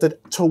you're tilted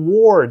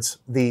towards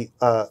the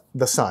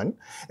sun.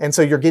 And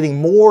so you're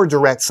getting more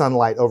direct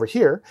sunlight over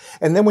here.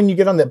 And then when you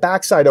get on the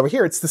back side over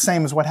here, it's the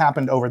same as what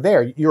happened over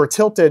there. You're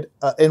tilted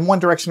in one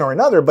direction or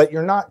another, but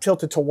you're not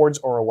tilted towards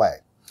or away.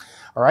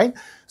 All right,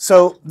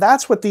 so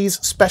that's what these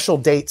special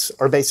dates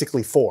are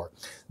basically for.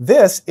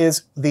 This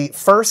is the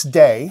first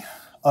day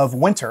of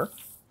winter,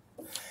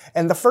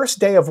 and the first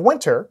day of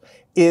winter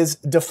is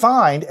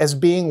defined as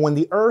being when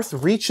the Earth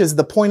reaches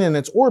the point in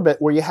its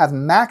orbit where you have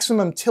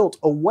maximum tilt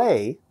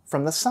away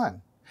from the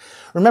sun.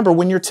 Remember,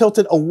 when you're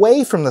tilted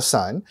away from the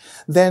sun,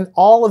 then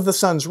all of the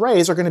sun's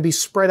rays are going to be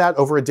spread out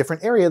over a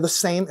different area, the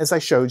same as I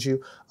showed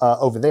you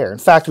over there. In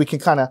fact, we can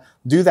kind of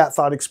do that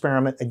thought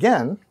experiment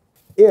again.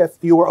 If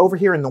you were over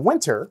here in the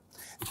winter,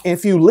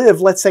 if you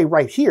live, let's say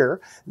right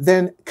here,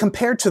 then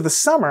compared to the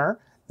summer,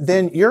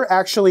 then you're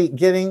actually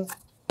getting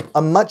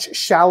a much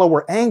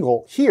shallower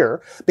angle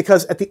here,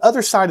 because at the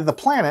other side of the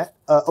planet,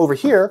 over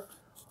here,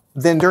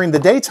 then during the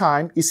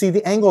daytime, you see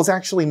the angle is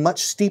actually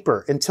much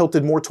steeper and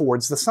tilted more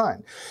towards the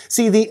sun.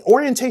 See, the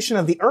orientation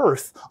of the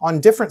Earth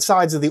on different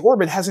sides of the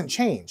orbit hasn't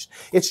changed.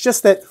 It's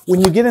just that when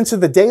you get into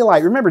the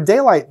daylight, remember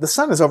daylight, the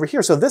sun is over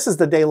here, so this is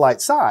the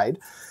daylight side,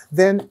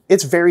 then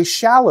it's very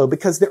shallow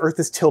because the Earth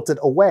is tilted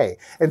away.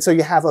 And so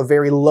you have a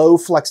very low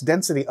flux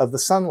density of the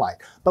sunlight.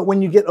 But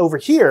when you get over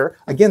here,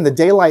 again, the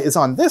daylight is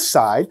on this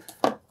side.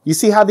 You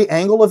see how the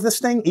angle of this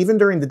thing, even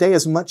during the day,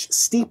 is much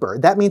steeper.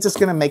 That means it's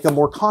going to make a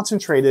more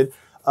concentrated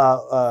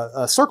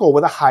a circle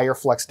with a higher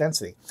flux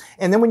density.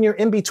 And then when you're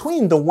in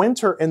between the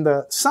winter and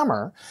the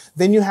summer,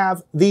 then you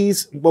have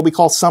these, what we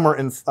call summer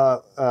and,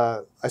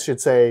 I should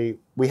say,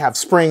 we have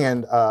spring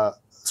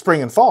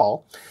and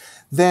fall.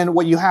 Then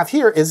what you have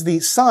here is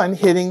the sun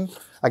hitting,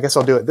 I guess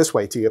I'll do it this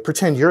way to you.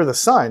 Pretend you're the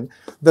sun.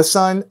 The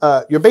sun,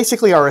 you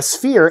basically are a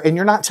sphere and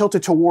you're not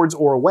tilted towards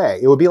or away.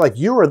 It would be like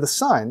you are the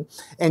sun.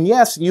 And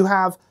yes, you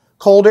have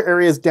colder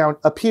areas down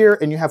up here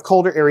and you have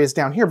colder areas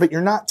down here, but you're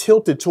not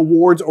tilted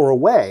towards or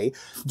away.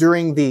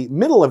 During the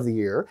middle of the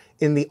year,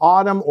 in the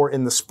autumn or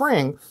in the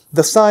spring,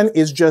 the sun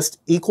is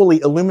just equally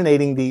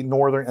illuminating the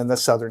northern and the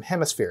southern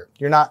hemisphere.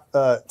 You're not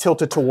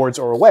tilted towards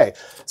or away.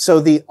 So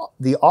the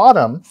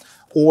autumn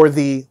or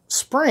the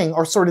spring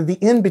are sort of the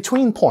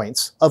in-between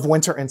points of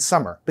winter and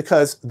summer,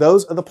 because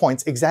those are the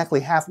points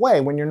exactly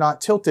halfway when you're not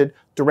tilted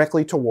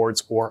directly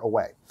towards or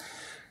away.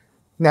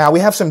 Now,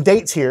 we have some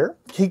dates here.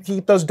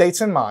 Keep those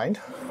dates in mind.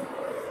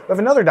 We have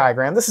another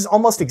diagram. This is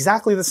almost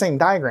exactly the same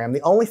diagram.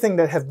 The only thing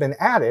that have been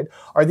added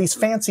are these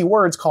fancy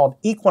words called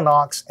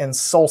equinox and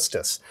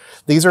solstice.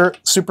 These are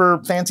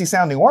super fancy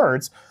sounding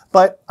words,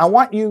 but I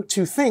want you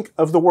to think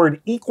of the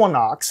word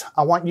equinox.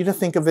 I want you to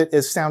think of it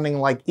as sounding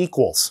like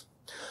equals.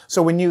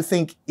 So when you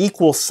think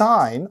equal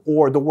sign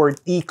or the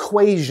word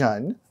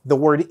equation, the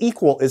word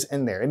equal is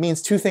in there. It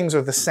means two things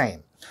are the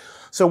same.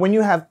 So when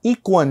you have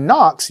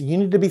equinox, you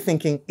need to be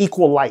thinking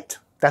equal light.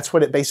 That's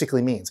what it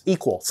basically means.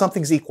 Equal.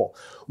 Something's equal.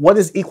 What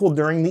is equal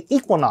during the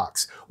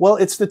equinox? Well,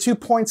 it's the 2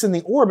 points in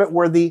the orbit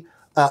where the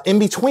in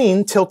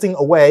between tilting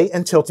away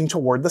and tilting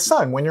toward the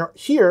sun. When you're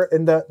here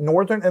in the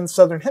northern and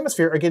southern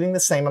hemisphere are getting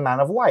the same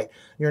amount of light.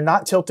 You're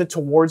not tilted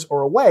towards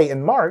or away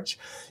in March.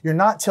 You're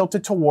not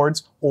tilted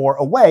towards or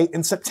away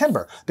in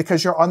September,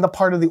 because you're on the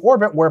part of the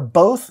orbit where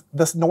both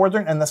the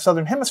northern and the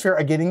southern hemisphere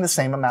are getting the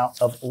same amount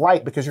of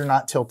light, because you're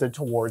not tilted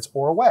towards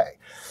or away.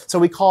 So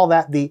we call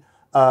that the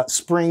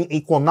spring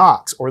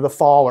equinox, or the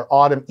fall or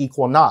autumn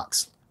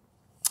equinox.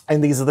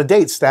 And these are the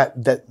dates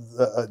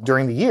that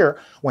during the year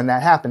when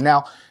that happened.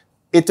 Now,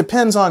 it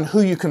depends on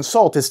who you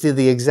consult as to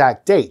the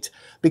exact date,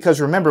 because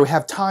remember, we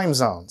have time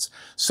zones.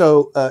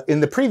 So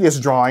in the previous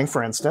drawing,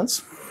 for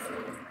instance,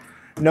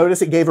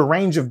 notice it gave a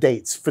range of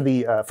dates for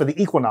the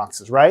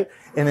equinoxes, right?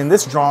 And in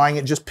this drawing,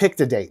 it just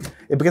picked a date,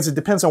 because it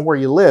depends on where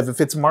you live, if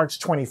it's March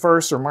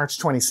 21st or March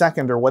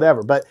 22nd or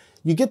whatever. But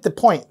you get the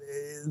point.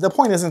 The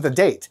point isn't the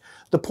date.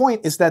 The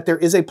point is that there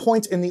is a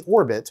point in the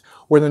orbit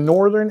where the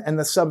northern and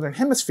the southern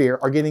hemisphere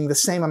are getting the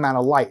same amount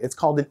of light. It's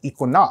called an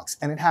equinox,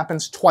 and it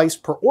happens twice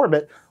per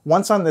orbit,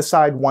 once on this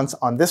side, once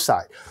on this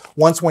side.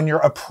 Once when you're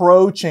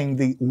approaching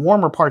the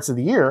warmer parts of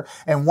the year,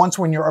 and once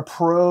when you're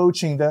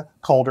approaching the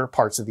colder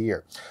parts of the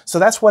year. So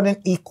that's what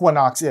an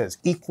equinox is,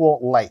 equal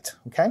light,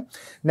 okay?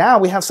 Now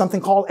we have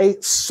something called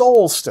a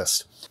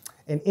solstice.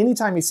 And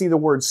anytime you see the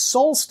word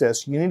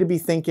solstice, you need to be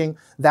thinking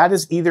that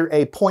is either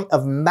a point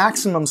of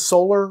maximum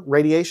solar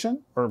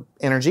radiation or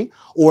energy,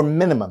 or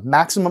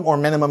maximum or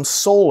minimum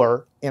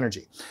solar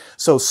energy.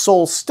 So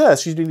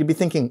solstice, you need to be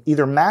thinking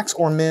either max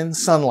or min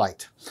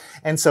sunlight.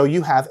 And so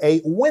you have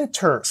a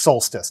winter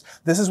solstice.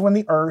 This is when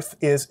the Earth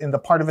is in the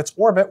part of its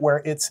orbit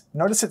where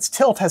notice its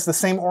tilt has the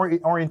same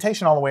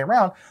orientation all the way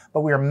around,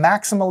 but we are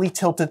maximally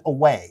tilted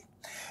away.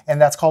 And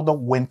that's called the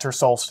winter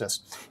solstice.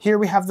 Here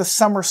we have the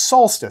summer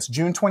solstice,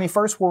 June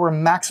 21st, where we're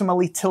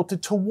maximally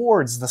tilted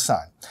towards the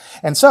sun.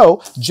 And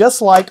so, just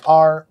like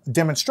our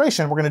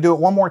demonstration, we're going to do it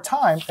one more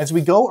time. As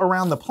we go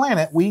around the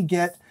planet, we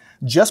get,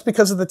 just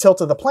because of the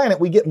tilt of the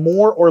planet, we get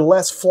more or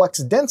less flux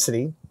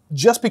density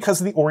just because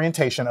of the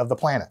orientation of the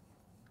planet.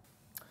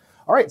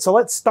 All right, so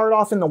let's start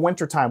off in the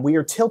wintertime. We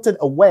are tilted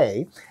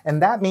away, and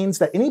that means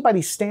that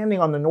anybody standing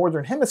on the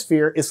northern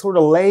hemisphere is sort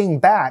of laying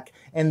back,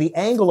 and the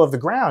angle of the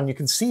ground, you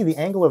can see the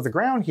angle of the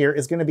ground here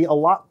is going to be a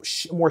lot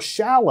more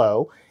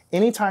shallow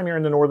anytime you're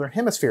in the northern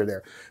hemisphere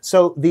there.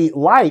 So the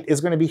light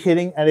is going to be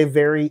hitting at a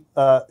very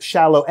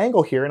shallow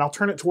angle here, and I'll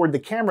turn it toward the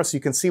camera so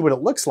you can see what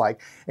it looks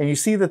like. And you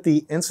see that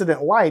the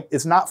incident light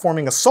is not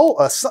forming a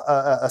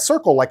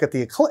circle like at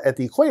the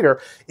equator.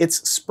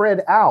 It's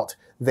spread out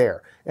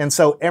there. And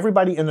so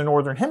everybody in the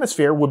northern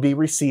hemisphere would be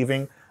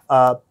receiving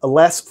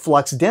less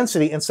flux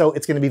density, and so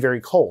it's going to be very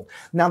cold.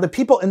 Now, the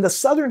people in the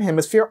southern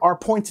hemisphere are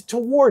pointed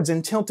towards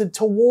and tilted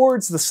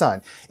towards the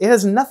sun. It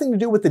has nothing to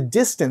do with the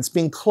distance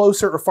being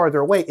closer or farther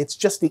away. It's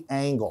just the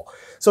angle.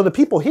 So the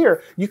people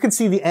here, you can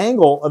see the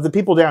angle of the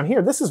people down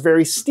here. This is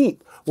very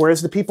steep,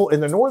 whereas the people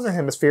in the northern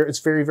hemisphere, it's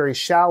very, very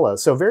shallow.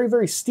 So very,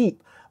 very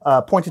steep,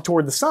 pointed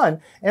toward the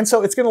sun, and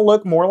so it's going to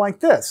look more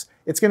like this.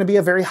 It's going to be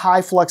a very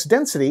high flux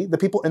density. The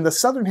people in the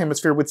southern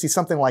hemisphere would see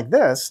something like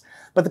this,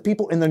 but the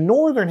people in the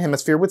northern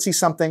hemisphere would see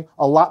something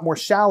a lot more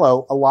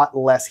shallow, a lot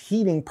less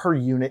heating per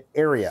unit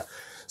area.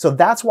 So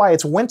that's why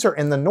it's winter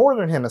in the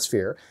northern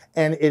hemisphere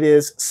and it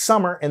is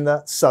summer in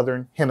the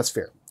southern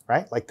hemisphere,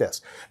 right? Like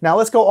this. Now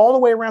let's go all the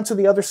way around to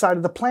the other side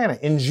of the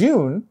planet. In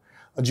June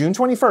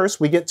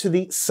 21st, we get to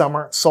the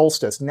summer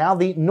solstice. Now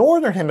the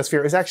northern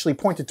hemisphere is actually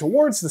pointed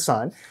towards the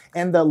sun,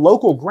 and the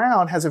local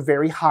ground has a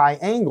very high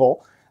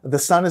angle. The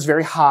sun is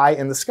very high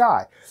in the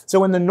sky.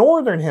 So in the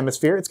northern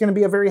hemisphere, it's going to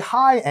be a very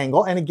high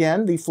angle, and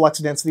again, the flux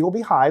density will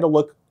be high to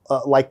look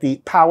like the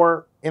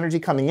power energy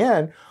coming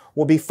in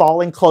will be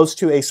falling close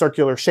to a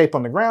circular shape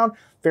on the ground,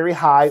 very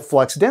high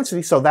flux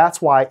density, so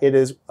that's why it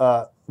is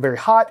very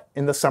hot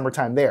in the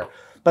summertime there.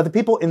 But the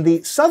people in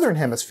the southern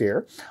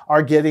hemisphere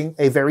are getting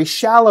a very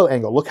shallow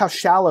angle. Look how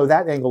shallow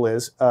that angle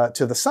is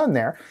to the sun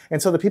there.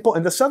 And so the people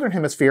in the southern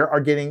hemisphere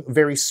are getting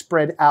very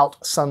spread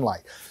out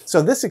sunlight.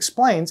 So this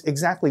explains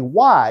exactly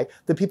why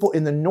the people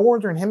in the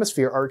northern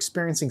hemisphere are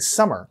experiencing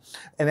summer.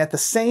 And at the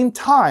same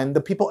time, the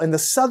people in the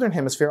southern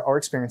hemisphere are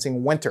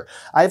experiencing winter.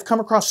 I have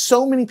come across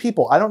so many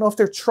people, I don't know if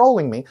they're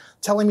trolling me,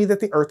 telling me that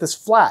the earth is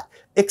flat.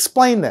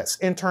 Explain this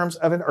in terms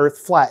of an earth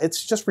flat.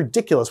 It's just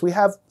ridiculous. We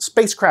have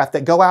spacecraft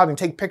that go out and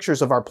take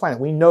pictures of our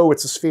planet. We know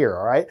it's a sphere,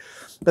 all right?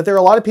 But there are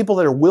a lot of people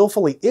that are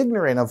willfully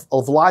ignorant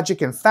of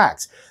logic and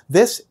facts.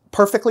 This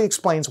perfectly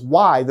explains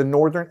why the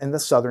northern and the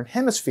southern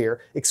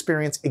hemisphere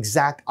experience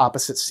exact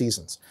opposite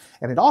seasons.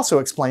 And it also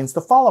explains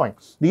the following.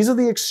 These are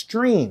the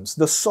extremes,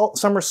 the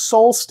summer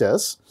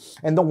solstice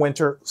and the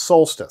winter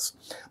solstice.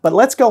 But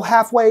let's go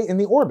halfway in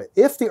the orbit.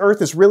 If the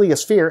Earth is really a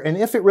sphere, and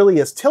if it really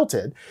is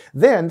tilted,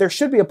 then there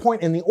should be a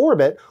point in the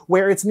orbit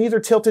where it's neither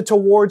tilted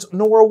towards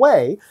nor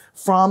away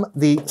from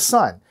the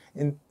sun.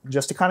 And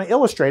just to kind of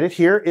illustrate it,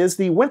 here is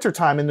the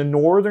wintertime in the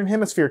northern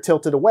hemisphere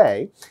tilted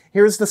away.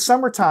 Here's the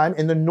summertime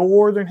in the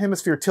northern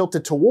hemisphere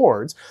tilted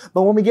towards.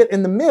 But when we get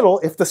in the middle,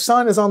 if the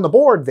sun is on the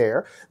board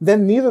there,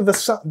 then neither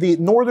the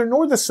northern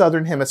nor the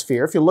southern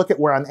hemisphere, if you look at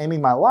where I'm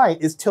aiming my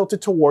light, is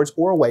tilted towards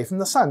or away from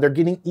the sun. They're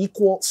getting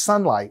equal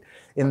sunlight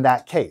in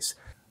that case.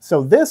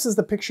 So this is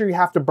the picture you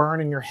have to burn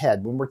in your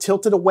head. When we're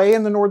tilted away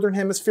in the northern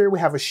hemisphere, we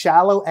have a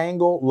shallow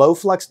angle, low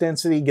flux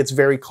density, gets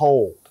very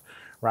cold,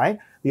 right?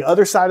 The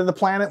other side of the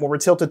planet, when we're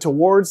tilted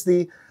towards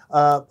the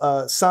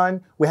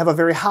sun, we have a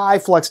very high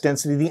flux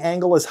density. The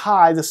angle is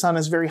high, the sun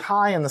is very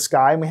high in the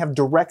sky, and we have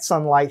direct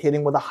sunlight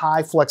hitting with a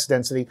high flux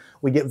density.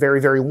 We get very,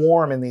 very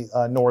warm in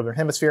the northern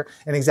hemisphere,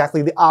 and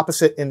exactly the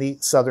opposite in the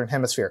southern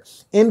hemisphere.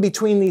 In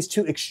between these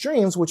two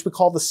extremes, which we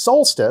call the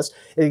solstice,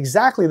 at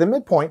exactly the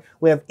midpoint,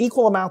 we have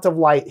equal amount of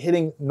light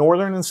hitting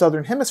northern and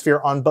southern hemisphere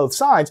on both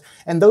sides,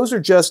 and those are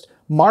just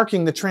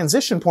marking the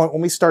transition point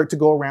when we start to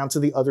go around to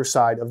the other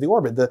side of the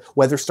orbit. The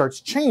weather starts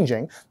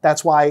changing.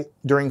 That's why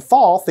during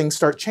fall, things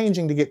start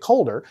changing to get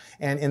colder.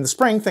 And in the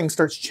spring, things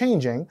start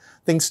changing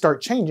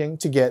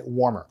to get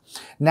warmer.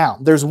 Now,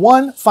 there's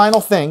one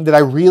final thing that I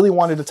really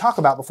wanted to talk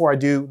about before I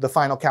do the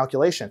final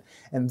calculation.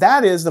 And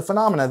that is the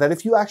phenomena that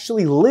if you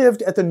actually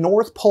lived at the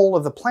North Pole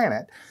of the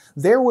planet,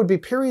 there would be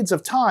periods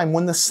of time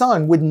when the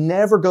sun would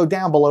never go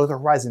down below the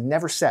horizon,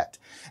 never set.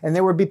 And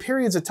there would be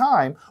periods of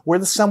time where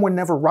the sun would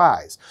never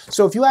rise.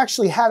 So if you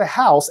actually had a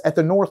house at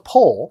the North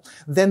Pole,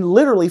 then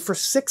literally for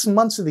 6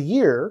 months of the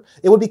year,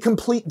 it would be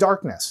complete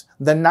darkness.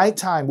 The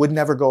nighttime would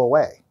never go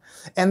away.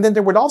 And then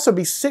there would also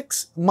be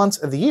 6 months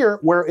of the year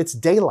where it's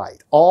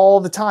daylight all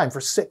the time for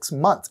 6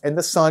 months. And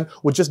the sun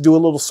would just do a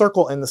little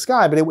circle in the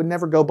sky, but it would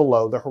never go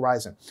below the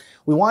horizon.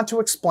 We want to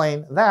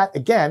explain that,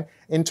 again,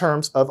 in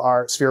terms of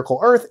our spherical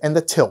Earth and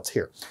the tilt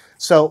here.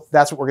 So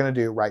that's what we're going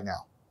to do right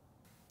now.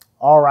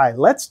 All right,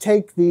 let's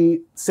take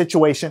the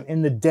situation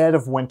in the dead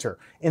of winter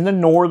in the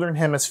northern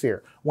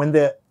hemisphere when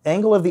the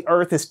angle of the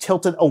Earth is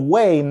tilted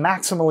away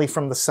maximally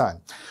from the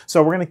sun.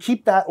 So we're going to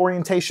keep that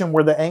orientation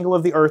where the angle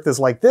of the Earth is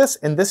like this,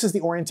 and this is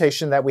the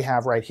orientation that we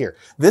have right here.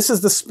 This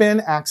is the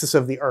spin axis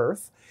of the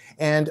Earth,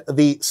 and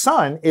the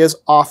sun is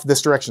off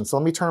this direction. So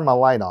let me turn my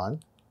light on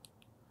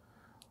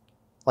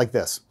like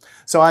this.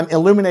 So I'm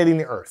illuminating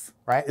the Earth,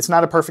 right? It's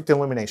not a perfect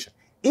illumination.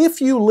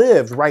 If you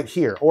lived right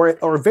here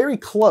or very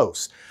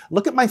close,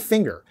 look at my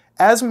finger.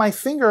 As my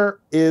finger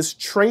is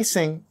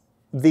tracing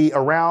the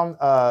around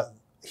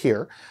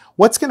here,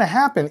 what's going to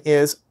happen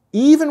is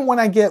even when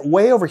I get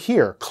way over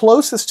here,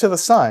 closest to the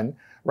sun,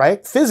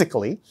 right?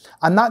 Physically,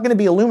 I'm not going to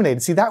be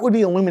illuminated. See, that would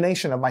be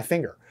illumination of my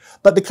finger.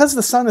 But because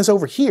the sun is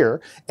over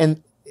here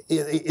and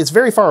it's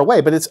very far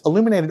away, but it's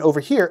illuminated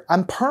over here,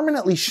 I'm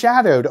permanently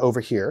shadowed over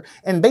here.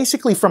 And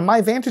basically from my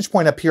vantage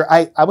point up here,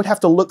 I would have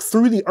to look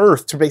through the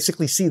earth to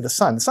basically see the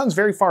sun. The sun's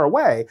very far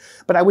away,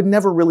 but I would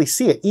never really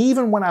see it,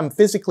 even when I'm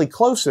physically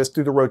closest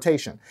through the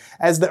rotation.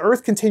 As the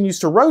earth continues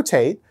to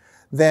rotate,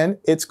 then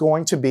it's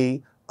going to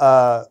be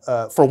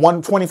for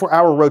one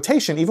 24-hour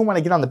rotation. Even when I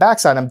get on the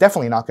backside, I'm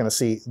definitely not going to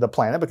see the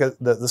planet, because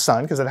the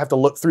sun, because I'd have to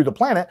look through the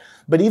planet.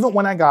 But even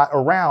when I got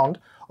around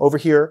over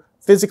here,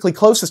 physically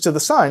closest to the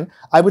sun,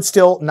 I would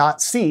still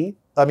not see.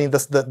 I mean,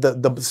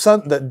 the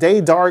sun, the day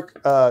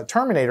dark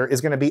terminator is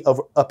going to be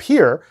up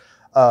here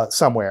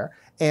somewhere.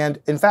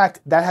 And in fact,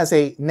 that has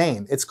a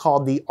name. It's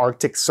called the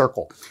Arctic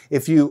Circle.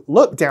 If you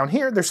look down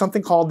here, there's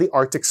something called the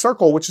Arctic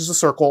Circle, which is a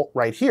circle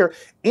right here.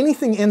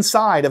 Anything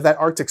inside of that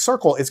Arctic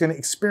Circle is going to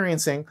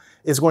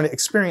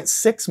experience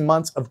 6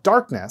 months of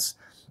darkness.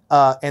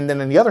 And then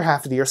in the other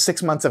half of the year,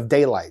 6 months of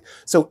daylight.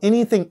 So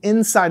anything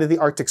inside of the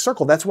Arctic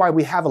Circle, that's why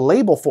we have a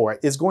label for it,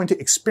 is going to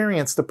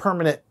experience the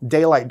permanent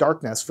daylight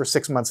darkness for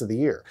 6 months of the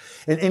year.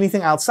 And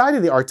anything outside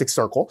of the Arctic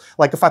Circle,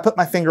 like if I put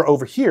my finger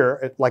over here,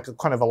 at like a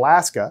kind of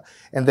Alaska,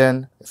 and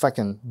then if I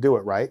can do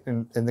it right,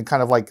 and then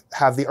kind of like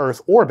have the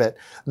Earth orbit,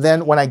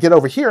 then when I get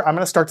over here, I'm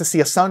going to start to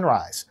see a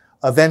sunrise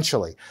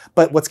eventually.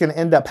 But what's going to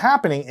end up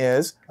happening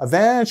is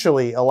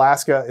eventually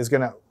Alaska is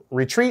going to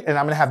retreat, and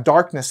I'm going to have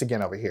darkness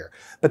again over here.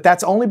 But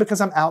that's only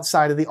because I'm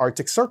outside of the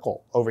Arctic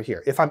Circle over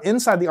here. If I'm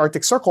inside the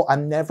Arctic Circle,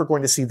 I'm never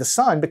going to see the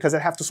sun, because I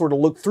have to sort of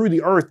look through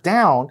the Earth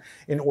down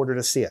in order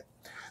to see it.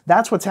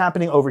 That's what's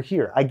happening over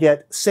here. I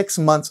get 6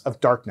 months of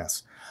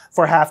darkness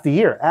for half the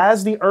year.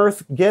 As the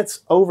Earth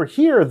gets over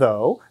here,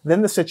 though,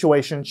 then the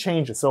situation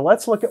changes. So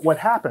let's look at what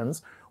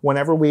happens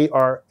whenever we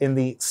are in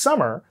the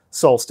summer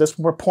solstice.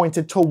 We're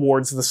pointed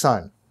towards the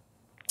sun.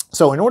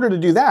 So in order to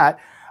do that,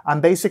 I'm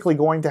basically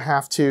going to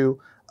have to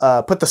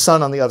put the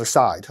sun on the other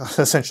side,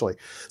 essentially.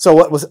 So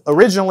what was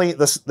originally, it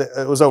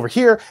was over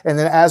here, and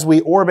then as we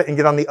orbit and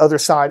get on the other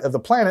side of the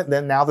planet,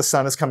 then now the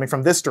sun is coming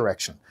from this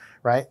direction,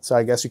 right? So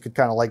I guess you could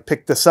kind of like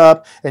pick this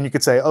up, and you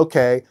could say,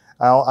 okay,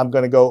 I'm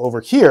going to go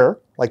over here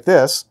like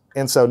this,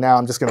 and so now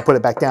I'm just going to put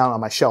it back down on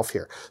my shelf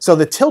here. So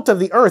the tilt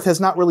of the Earth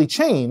has not really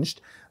changed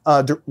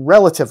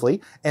relatively,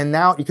 and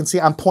now you can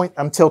see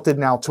I'm tilted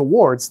now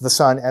towards the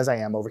sun as I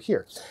am over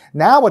here.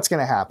 Now what's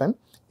going to happen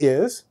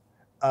is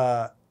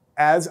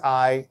as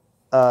I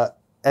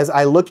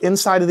look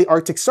inside of the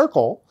Arctic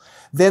Circle,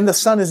 then the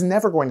sun is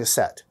never going to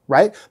set,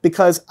 right?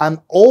 Because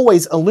I'm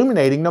always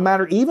illuminating, no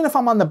matter, even if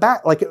I'm on the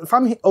back, like if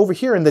I'm over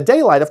here in the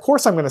daylight, of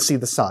course I'm going to see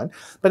the sun.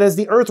 But as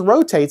the Earth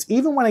rotates,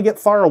 even when I get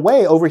far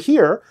away over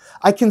here,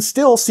 I can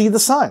still see the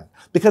sun,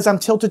 because I'm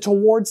tilted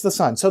towards the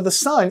sun. So the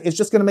sun is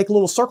just going to make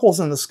little circles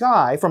in the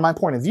sky from my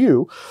point of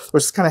view,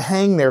 which is kind of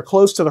hang there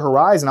close to the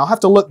horizon. I'll have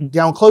to look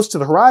down close to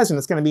the horizon.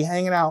 It's going to be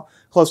hanging out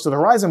close to the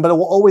horizon, but it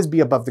will always be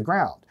above the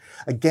ground.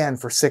 Again,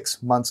 for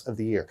 6 months of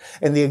the year.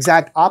 And the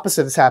exact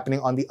opposite is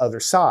happening on the other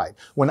side.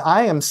 When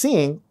I am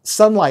seeing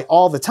sunlight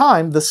all the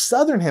time, the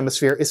southern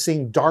hemisphere is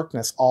seeing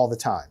darkness all the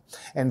time,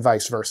 and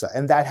vice versa.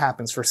 And that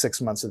happens for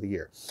 6 months of the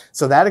year.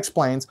 So that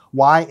explains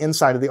why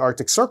inside of the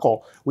Arctic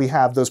Circle, we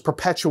have those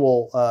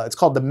perpetual, it's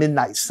called the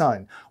midnight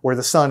sun, where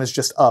the sun is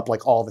just up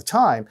like all the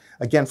time,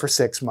 again for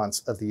 6 months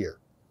of the year.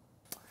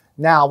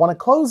 Now, I want to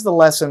close the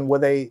lesson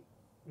with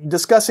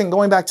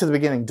going back to the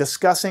beginning,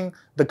 discussing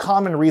the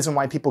common reason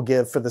why people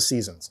give for the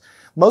seasons.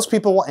 Most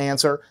people will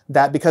answer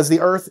that because the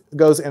Earth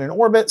goes in an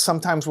orbit,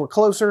 sometimes we're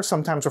closer,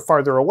 sometimes we're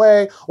farther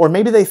away, or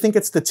maybe they think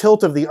it's the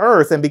tilt of the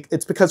Earth and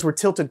it's because we're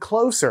tilted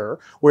closer,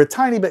 we're a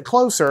tiny bit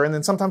closer, and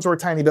then sometimes we're a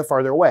tiny bit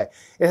farther away.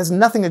 It has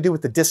nothing to do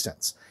with the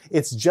distance.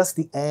 It's just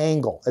the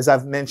angle, as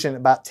I've mentioned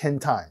about 10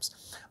 times.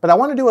 But I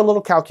want to do a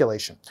little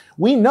calculation.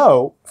 We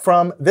know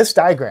from this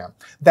diagram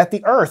that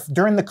the Earth,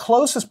 during the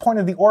closest point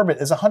of the orbit,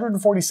 is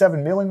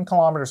 147 million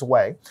kilometers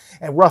away,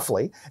 and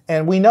roughly,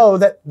 and we know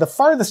that the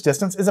farthest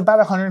distance is about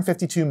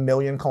 152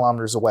 million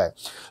kilometers away.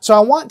 So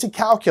I want to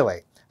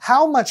calculate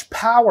how much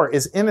power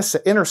is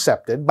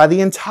intercepted by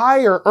the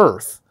entire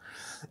Earth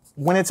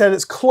when it's at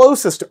its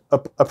closest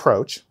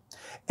approach,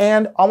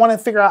 and I want to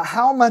figure out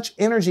how much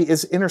energy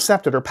is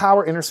intercepted, or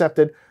power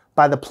intercepted,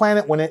 by the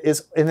planet when it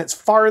is in its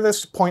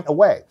farthest point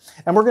away.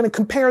 And we're going to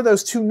compare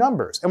those two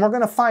numbers. And we're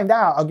going to find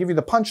out, I'll give you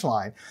the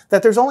punchline,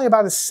 that there's only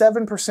about a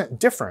 7%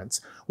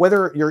 difference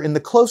whether you're in the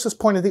closest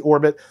point of the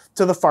orbit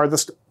to the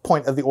farthest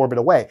point of the orbit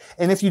away.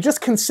 And if you're just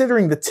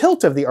considering the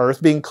tilt of the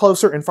Earth being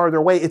closer and farther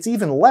away, it's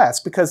even less,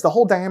 because the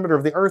whole diameter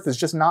of the Earth is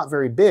just not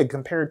very big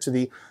compared to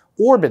the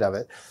orbit of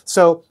it.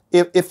 So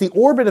if the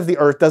orbit of the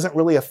Earth doesn't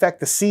really affect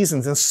the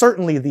seasons, and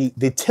certainly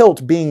the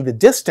tilt being the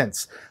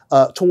distance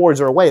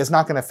towards or away is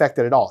not going to affect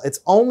it at all.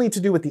 It's only to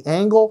do with the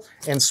angle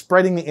and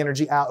spreading the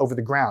energy out over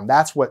the ground.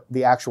 That's what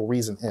the actual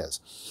reason is.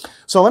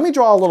 So let me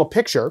draw a little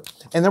picture,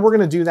 and then we're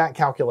going to do that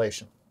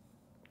calculation.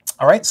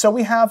 All right, so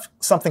we have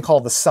something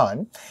called the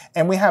sun,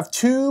 and we have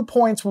 2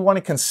 points we want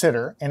to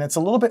consider, and it's a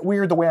little bit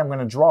weird the way I'm going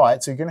to draw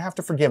it, so you're going to have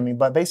to forgive me,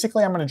 but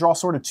basically I'm going to draw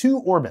sort of 2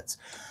 orbits.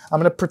 I'm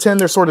going to pretend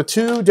there's sort of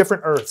 2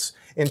 different Earths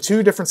in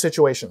 2 different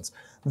situations.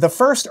 The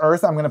first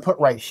Earth I'm going to put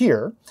right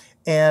here,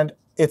 and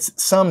it's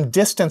some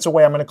distance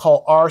away. I'm going to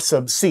call r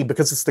sub c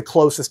because it's the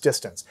closest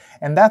distance,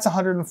 and that's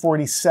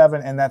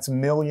 147, and that's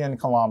million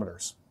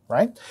kilometers.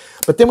 Right?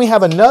 But then we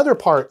have another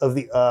part of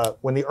the,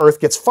 when the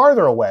Earth gets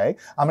farther away,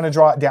 I'm going to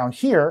draw it down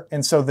here,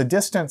 and so the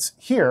distance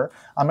here,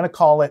 I'm going to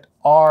call it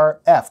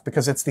RF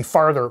because it's the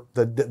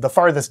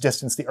farthest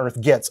distance the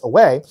Earth gets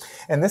away,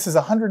 and this is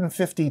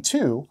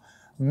 152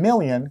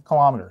 million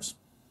kilometers.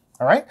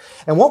 All right?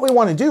 And what we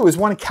want to do is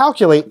want to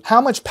calculate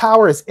how much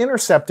power is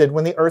intercepted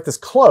when the Earth is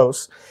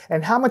close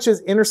and how much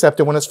is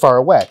intercepted when it's far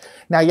away.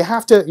 Now you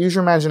have to use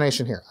your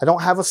imagination here. I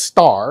don't have a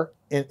star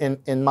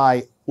in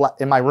my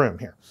room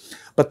here.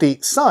 But the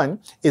sun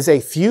is a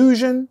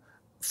fusion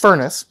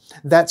furnace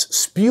that's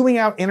spewing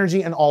out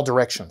energy in all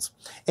directions.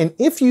 And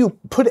if you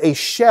put a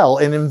shell,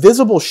 an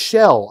invisible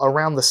shell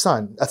around the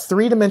sun, a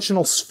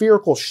 3-dimensional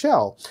spherical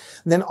shell,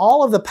 then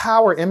all of the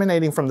power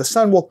emanating from the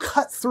sun will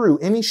cut through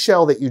any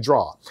shell that you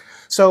draw.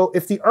 So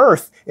if the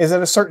Earth is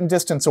at a certain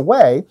distance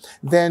away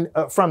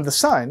from the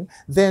sun,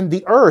 then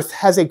the Earth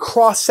has a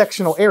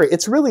cross-sectional area.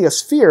 It's really a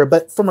sphere,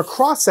 but from a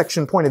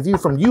cross-section point of view,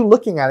 from you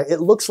looking at it,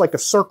 it looks like a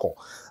circle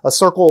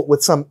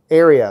with some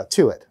area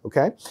to it,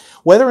 okay?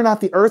 Whether or not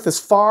the Earth is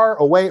far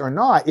away or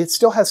not, it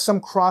still has some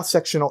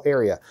cross-sectional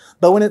area.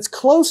 But when it's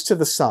close to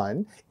the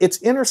sun,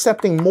 it's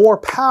intercepting more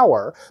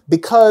power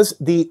because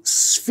the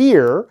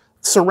sphere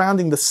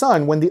surrounding the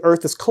sun, when the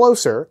Earth is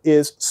closer,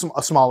 is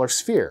a smaller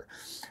sphere.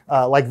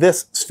 Like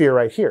this sphere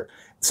right here.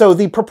 So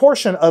the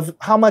proportion of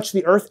how much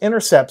the Earth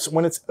intercepts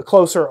when it's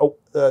closer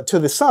to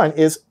the sun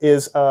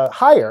is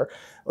higher,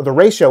 or the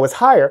ratio is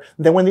higher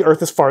than when the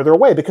Earth is farther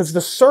away because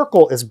the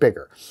circle is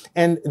bigger.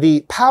 And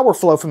the power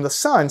flow from the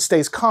sun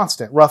stays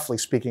constant, roughly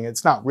speaking.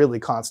 It's not really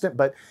constant,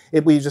 but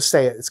we just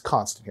say it's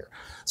constant here.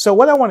 So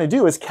what I want to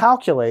do is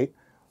calculate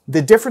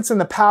the difference in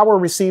the power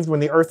received when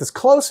the Earth is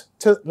close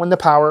to when the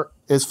power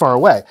is far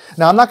away.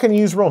 Now, I'm not going to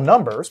use real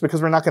numbers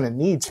because we're not going to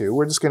need to.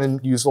 We're just going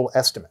to use little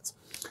estimates.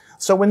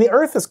 So when the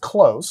Earth is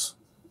close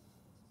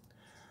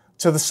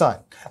to the sun,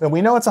 and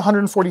we know it's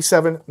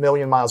 147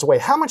 million miles away,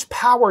 how much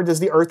power does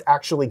the Earth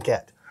actually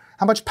get?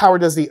 How much power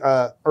does the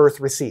Earth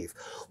receive?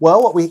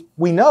 Well, what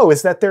we know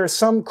is that there is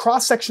some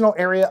cross-sectional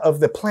area of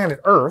the planet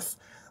Earth.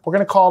 We're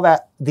going to call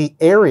that the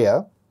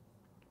area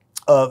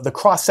of the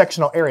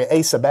cross-sectional area,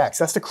 A sub x.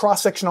 That's the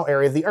cross-sectional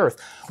area of the Earth.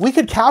 We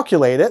could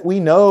calculate it. We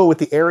know what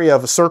the area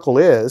of a circle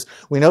is.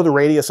 We know the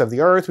radius of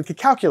the Earth. We could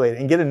calculate it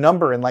and get a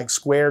number in like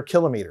square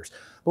kilometers.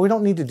 But we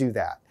don't need to do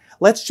that.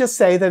 Let's just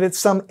say that it's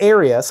some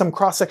area, some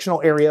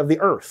cross-sectional area of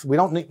the Earth. We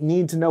don't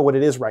need to know what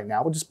it is right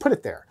now. We'll just put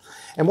it there.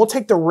 And we'll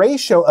take the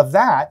ratio of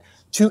that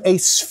to a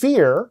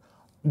sphere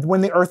when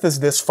the Earth is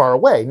this far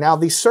away. Now,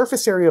 the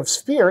surface area of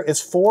sphere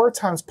is 4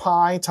 times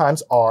pi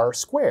times r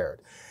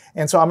squared.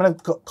 And so I'm going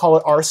to call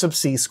it r sub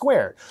c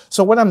squared.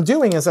 So what I'm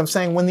doing is I'm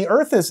saying when the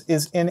Earth is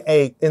in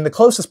the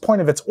closest point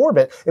of its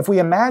orbit, if we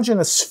imagine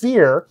a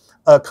sphere,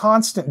 a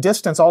constant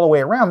distance all the way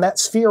around, that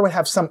sphere would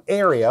have some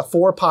area,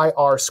 4 pi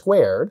r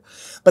squared,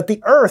 but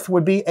the Earth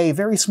would be a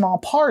very small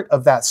part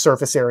of that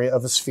surface area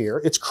of a sphere.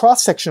 Its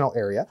cross-sectional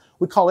area,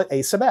 we call it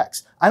a sub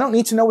x. I don't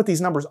need to know what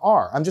these numbers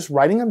are. I'm just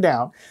writing them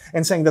down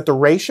and saying that the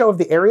ratio of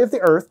the area of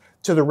the Earth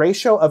to the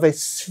ratio of a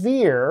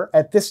sphere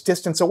at this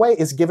distance away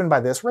is given by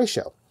this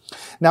ratio.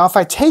 Now, if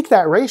I take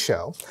that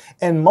ratio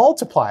and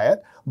multiply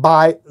it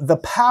by the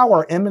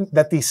power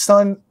that the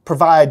sun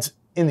provides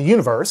in the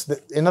universe,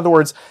 in other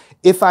words,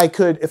 if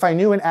I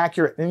knew an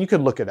accurate, and you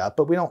could look it up,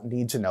 but we don't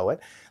need to know it,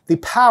 the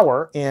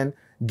power in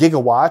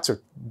gigawatts,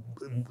 or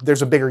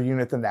there's a bigger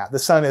unit than that. The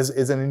sun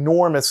is an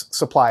enormous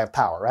supply of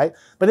power, right?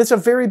 But it's a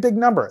very big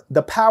number.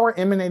 The power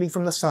emanating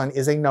from the sun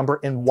is a number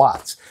in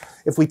watts.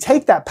 If we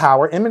take that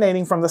power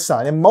emanating from the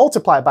sun and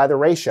multiply it by the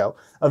ratio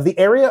of the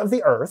area of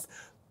the Earth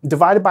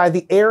divided by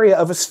the area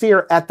of a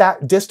sphere at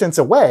that distance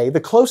away, the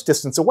close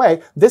distance away,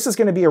 this is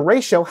going to be a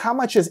ratio, how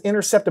much is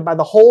intercepted by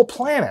the whole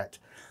planet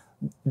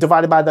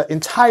divided by the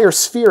entire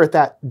sphere at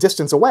that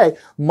distance away,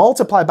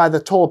 multiplied by the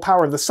total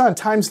power of the sun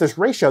times this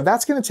ratio.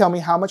 That's going to tell me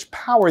how much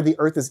power the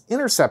Earth is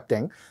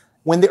intercepting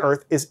when the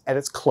Earth is at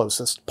its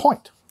closest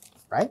point,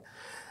 right?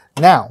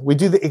 Now, we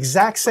do the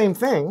exact same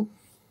thing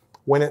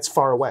when it's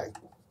far away.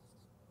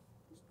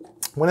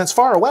 When it's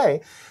far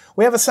away,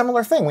 we have a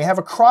similar thing. We have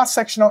a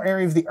cross-sectional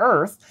area of the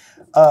Earth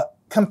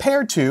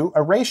compared to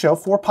a ratio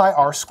 4 pi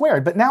r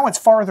squared. But now it's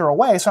farther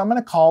away, so I'm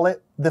going to call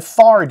it the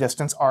far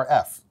distance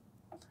RF.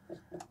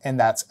 And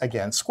that's,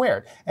 again,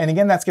 squared. And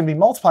again, that's going to be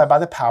multiplied by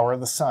the power of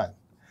the sun.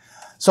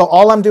 So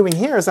all I'm doing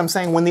here is I'm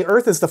saying when the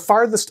Earth is the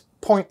farthest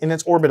point in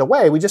its orbit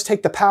away, we just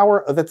take the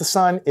power that the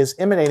sun is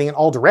emanating in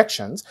all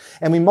directions,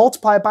 and we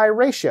multiply it by a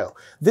ratio.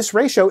 This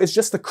ratio is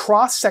just the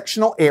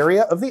cross-sectional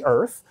area of the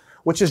Earth,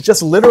 which is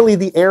just literally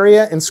the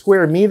area in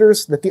square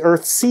meters that the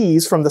Earth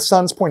sees from the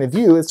sun's point of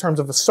view in terms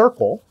of a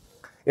circle,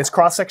 its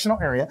cross-sectional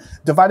area,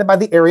 divided by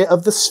the area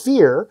of the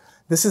sphere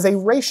This is a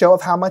ratio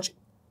of how much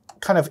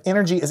kind of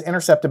energy is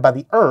intercepted by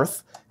the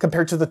Earth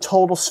compared to the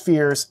total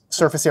sphere's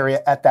surface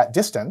area at that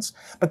distance,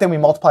 but then we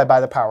multiply by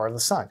the power of the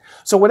sun.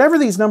 So whatever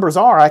these numbers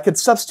are, I could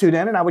substitute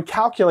in and I would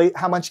calculate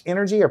how much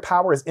energy or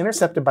power is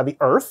intercepted by the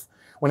Earth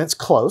when it's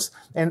close,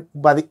 and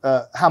by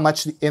the, how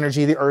much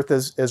energy the Earth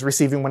is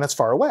receiving when it's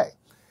far away.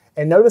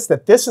 And notice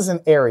that this is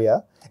an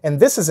area, and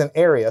this is an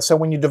area, so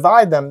when you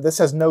divide them, this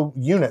has no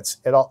units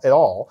at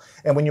all.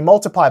 And when you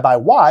multiply by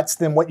watts,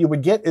 then what you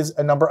would get is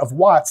a number of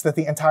watts that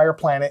the entire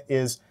planet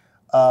is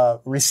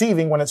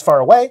receiving when it's far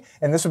away,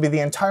 and this would be the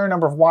entire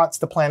number of watts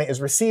the planet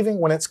is receiving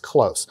when it's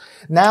close.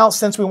 Now,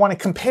 since we want to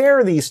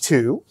compare these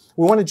two,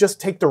 we want to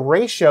just take the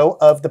ratio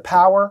of the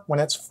power when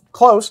it's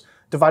close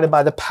divided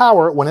by the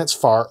power when it's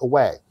far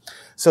away.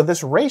 So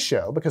this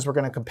ratio, because we're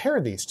going to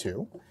compare these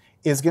two,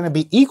 is going to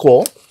be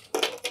equal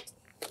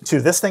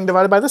to this thing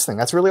divided by this thing.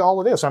 That's really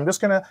all it is. So I'm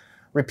just going to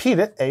repeat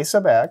it, a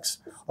sub x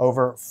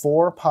over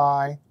 4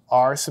 pi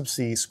r sub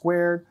c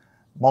squared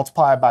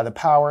multiplied by the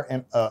power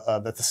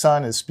that the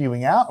sun is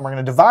spewing out, and we're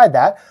going to divide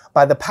that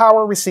by the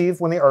power received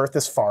when the Earth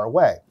is far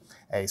away.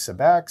 A sub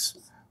x,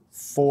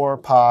 4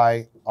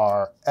 pi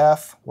r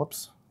f,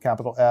 whoops,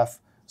 capital F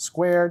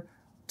squared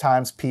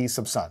times p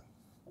sub sun.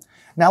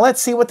 Now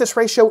let's see what this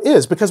ratio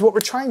is, because what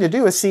we're trying to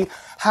do is see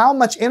how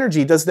much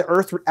energy does the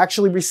Earth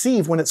actually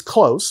receive when it's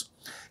close,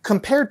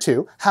 compared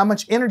to how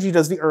much energy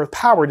does the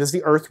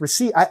Earth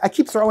receive. I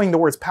keep throwing the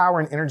words power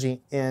and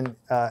energy in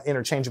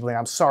interchangeably, and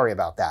I'm sorry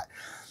about that.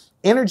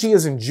 Energy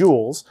is in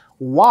joules,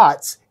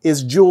 watts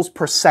is joules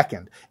per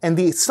second. And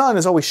the sun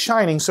is always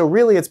shining, so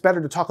really it's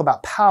better to talk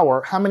about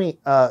power, how many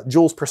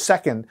joules per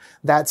second,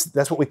 that's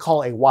what we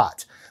call a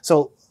watt.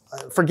 So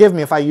forgive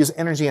me if I use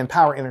energy and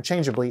power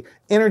interchangeably.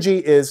 Energy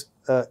is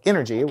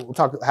energy, we'll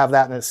have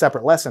that in a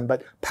separate lesson,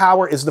 but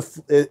power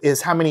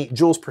is how many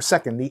joules per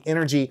second, the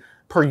energy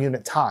per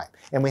unit time.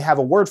 And we have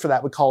a word for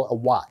that, we call it a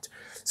watt.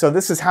 So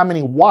this is how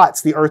many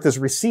watts the Earth is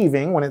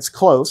receiving when it's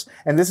close,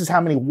 and this is how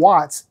many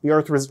watts the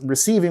Earth is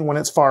receiving when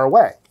it's far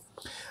away.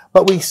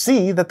 But we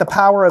see that the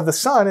power of the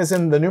sun is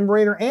in the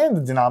numerator and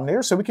the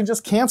denominator, so we can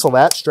just cancel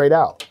that straight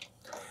out.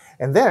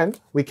 And then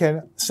we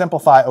can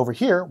simplify over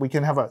here. We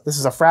can have this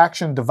is a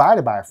fraction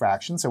divided by a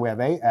fraction, so we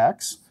have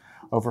ax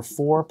over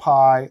 4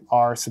 pi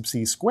r sub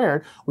c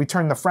squared. We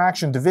turn the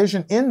fraction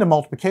division into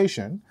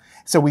multiplication,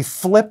 so we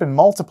flip and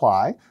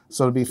multiply,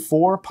 so it'll be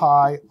 4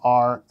 pi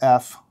r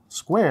f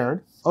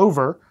squared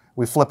over,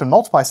 we flip and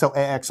multiply, so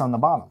ax on the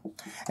bottom.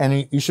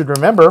 And you should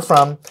remember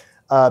from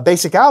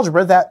basic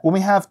algebra that when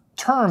we have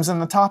terms in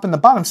the top and the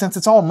bottom, since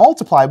it's all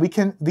multiplied,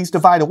 these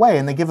divide away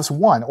and they give us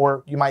 1,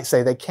 or you might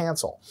say they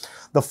cancel.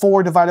 The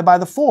 4 divided by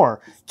the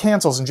 4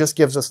 cancels and just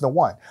gives us the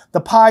 1.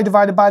 The pi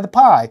divided by the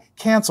pi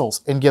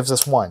cancels and gives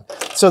us 1.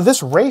 So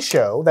this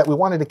ratio that we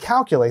wanted to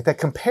calculate that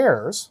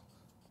compares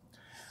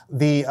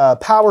the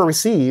power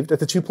received at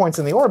the 2 points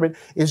in the orbit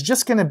is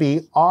just going to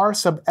be r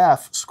sub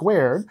f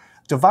squared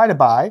divided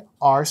by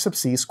r sub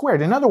c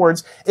squared. In other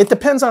words, it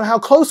depends on how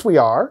close we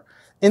are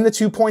in the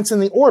 2 points in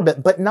the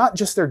orbit, but not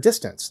just their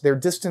distance. Their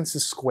distance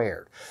is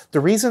squared. The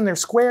reason they're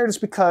squared is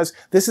because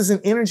this is an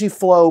energy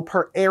flow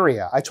per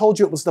area. I told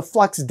you it was the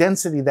flux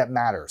density that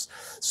matters.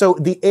 So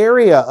the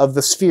area of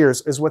the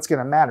spheres is what's going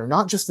to matter,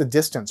 not just the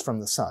distance from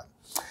the sun.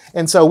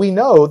 And so we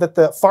know that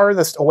the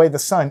farthest away the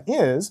sun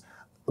is,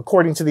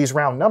 according to these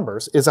round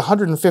numbers, is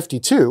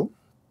 152.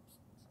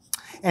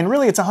 And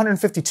really it's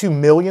 152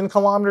 million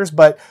kilometers,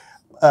 but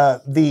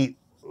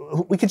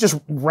we could just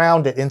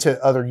round it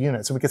into other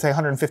units. So we could say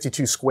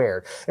 152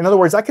 squared. In other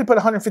words, I could put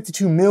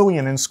 152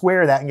 million and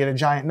square that and get a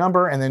giant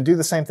number, and then do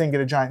the same thing, get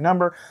a giant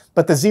number,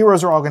 but the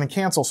zeros are all going to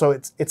cancel, so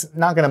it's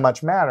not going to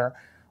much matter,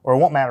 or it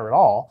won't matter at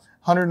all.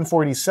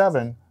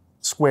 147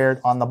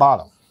 squared on the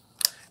bottom.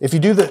 If you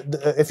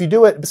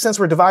do it, since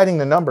we're dividing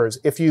the numbers,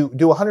 if you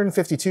do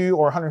 152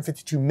 or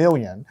 152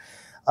 million,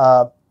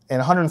 and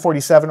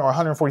 147 or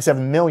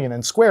 147 million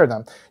and square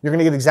them, you're going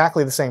to get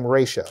exactly the same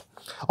ratio.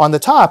 On the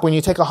top, when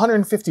you take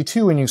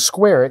 152 and you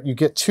square it, you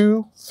get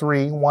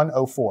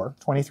 23,104,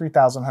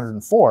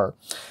 23,104.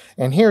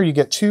 And here you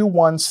get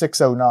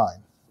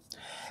 21609.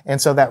 And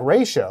so that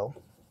ratio,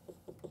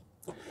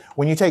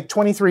 when you take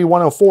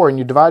 23,104 and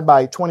you divide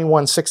by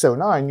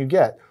 21,609, you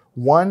get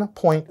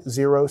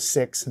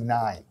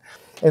 1.069.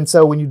 And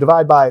so when you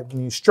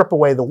when you strip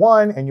away the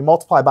 1 and you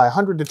multiply by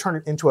 100 to turn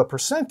it into a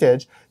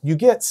percentage, you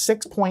get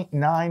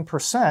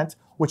 6.9%,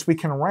 which we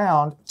can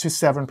round to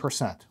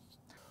 7%.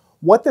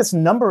 What this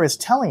number is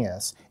telling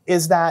us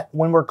is that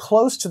when we're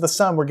close to the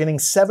sun, we're getting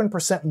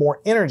 7% more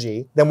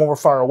energy than when we're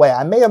far away.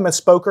 I may have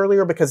misspoke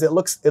earlier because it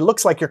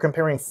looks like you're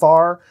comparing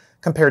far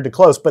compared to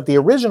close, but the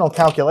original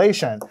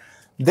calculation,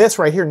 this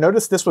right here,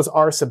 notice this was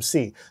r sub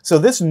c. So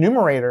this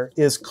numerator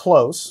is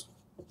close.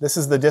 This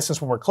is the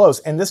distance when we're close,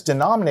 and this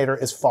denominator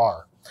is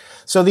far.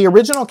 So the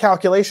original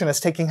calculation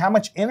is taking how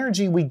much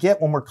energy we get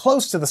when we're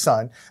close to the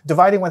sun,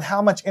 dividing with how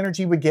much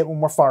energy we get when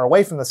we're far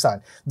away from the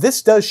sun.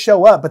 This does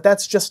show up, but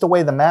that's just the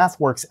way the math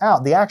works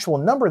out. The actual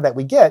number that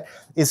we get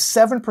is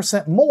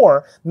 7%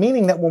 more,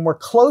 meaning that when we're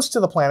close to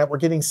the planet, we're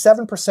getting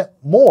 7%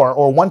 more,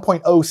 or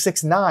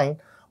 1.069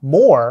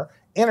 more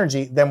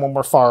energy than when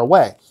we're far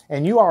away.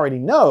 And you already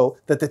know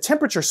that the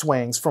temperature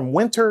swings from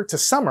winter to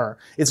summer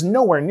is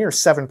nowhere near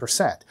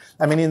 7%.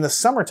 I mean, in the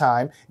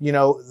summertime, you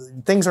know,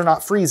 things are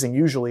not freezing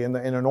usually in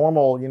a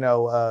normal, you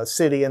know,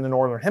 city in the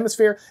northern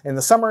hemisphere. In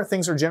the summer,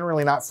 things are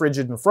generally not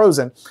frigid and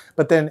frozen.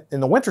 But then in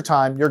the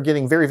wintertime, you're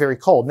getting very, very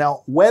cold.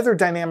 Now, weather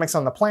dynamics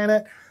on the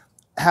planet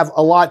have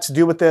a lot to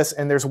do with this,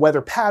 and there's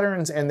weather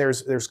patterns, and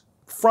there's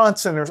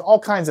fronts, and there's all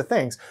kinds of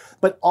things.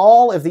 But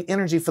all of the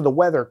energy for the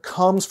weather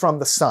comes from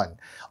the sun.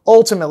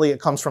 Ultimately,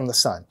 it comes from the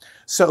sun.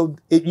 So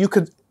you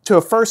could, to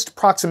a first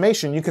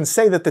approximation, you can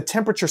say that the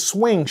temperature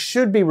swing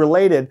should be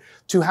related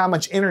to how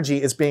much energy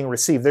is being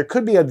received. There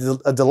could be a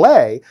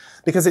delay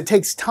because it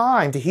takes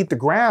time to heat the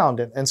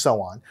ground and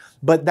so on.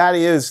 But that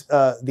is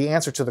the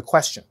answer to the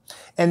question.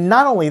 And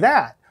not only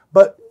that,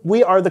 but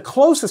we are the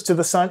closest to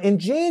the sun in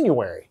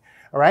January.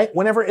 All right,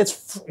 when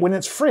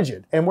it's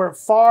frigid, and we're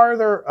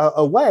farther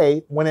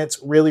away when it's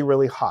really,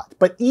 really hot.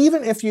 But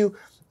even if you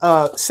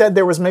said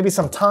there was maybe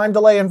some time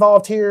delay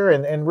involved here,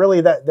 and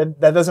really that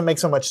doesn't make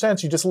so much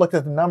sense, you just looked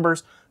at the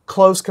numbers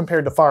close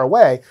compared to far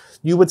away,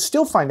 you would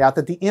still find out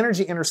that the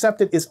energy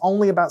intercepted is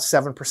only about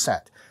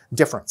 7%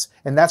 difference.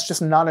 And that's just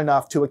not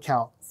enough to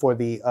account for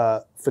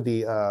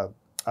the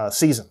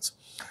seasons.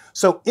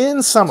 So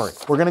in summary,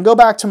 we're going to go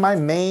back to my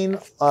main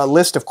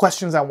list of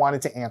questions I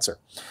wanted to answer.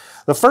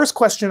 The first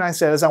question I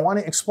said is I want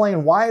to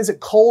explain why is it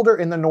colder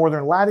in the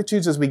northern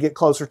latitudes as we get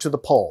closer to the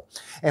pole.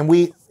 And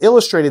we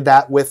illustrated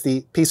that with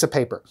the piece of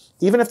paper.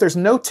 Even if there's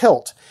no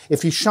tilt,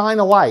 if you shine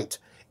a light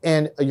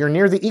and you're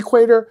near the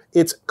equator,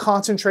 it's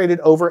concentrated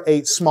over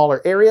a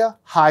smaller area,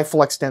 high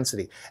flux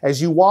density. As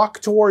you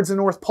walk towards the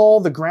North Pole,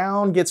 the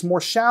ground gets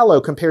more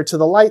shallow compared to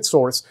the light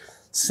source.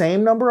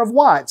 Same number of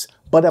watts,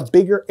 but a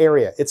bigger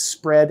area. It's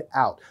spread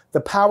out.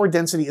 The power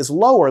density is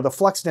lower, the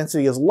flux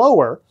density is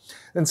lower,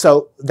 and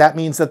so that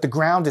means that the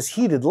ground is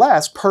heated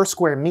less per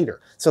square meter.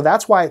 So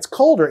that's why it's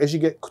colder as you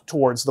get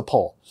towards the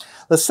pole.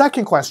 The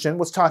second question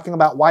was talking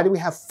about why do we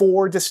have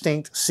 4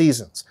 distinct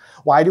seasons?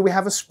 Why do we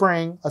have a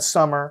spring, a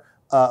summer,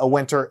 a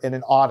winter, and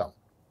an autumn?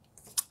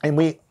 And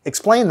we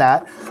explain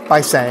that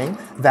by saying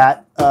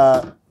that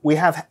we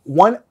have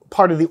one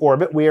part of the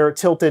orbit, we are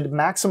tilted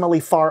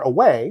maximally far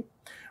away,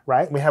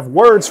 right? We have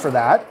words for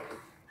that.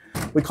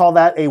 We call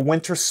that a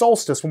winter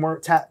solstice when we're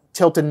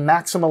tilted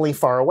maximally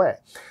far away.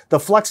 The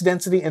flux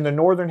density in the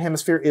northern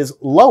hemisphere is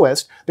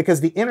lowest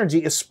because the energy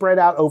is spread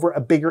out over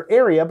a bigger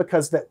area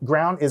because the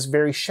ground is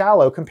very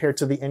shallow compared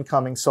to the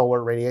incoming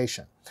solar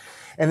radiation.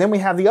 And then we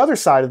have the other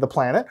side of the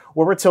planet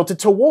where we're tilted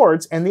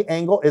towards, and the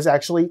angle is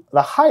actually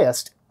the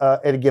highest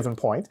at a given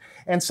point.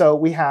 And so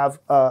we have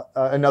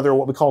another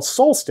what we call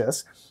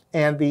solstice,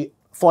 and the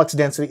flux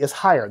density is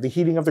higher. The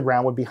heating of the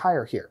ground would be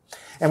higher here.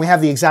 And we have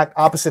the exact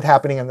opposite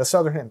happening in the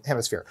southern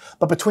hemisphere.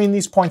 But between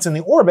these points in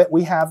the orbit,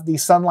 we have the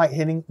sunlight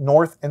hitting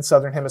north and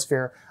southern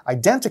hemisphere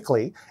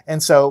identically.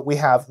 And so we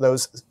have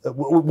those,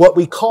 what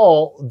we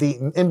call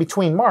the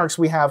in-between marks,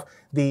 we have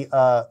the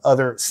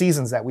other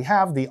seasons that we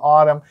have, the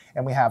autumn,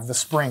 and we have the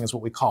spring is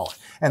what we call it.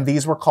 And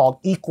these were called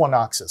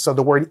equinoxes. So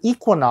the word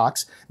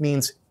equinox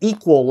means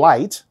equal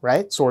light,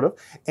 right, sort of,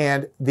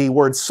 and the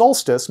word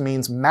solstice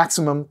means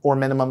maximum or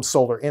minimum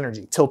solar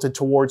energy, tilted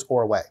towards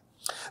or away.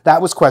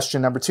 That was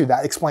question number 2.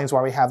 That explains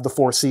why we have the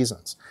 4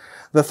 seasons.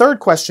 The third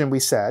question we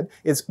said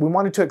is we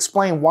wanted to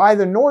explain why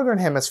the northern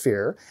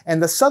hemisphere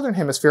and the southern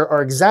hemisphere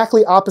are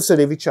exactly opposite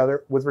of each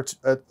other with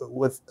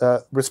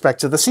respect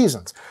to the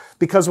seasons.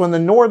 Because when the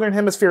northern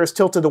hemisphere is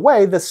tilted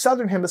away, the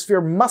southern hemisphere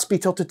must be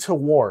tilted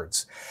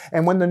towards.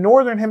 And when the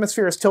northern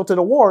hemisphere is tilted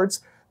towards,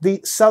 the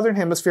southern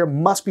hemisphere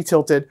must be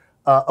tilted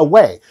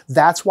away.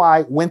 That's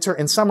why winter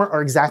and summer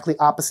are exactly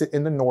opposite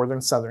in the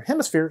northern southern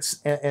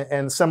hemispheres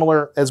and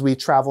similar as we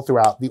travel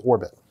throughout the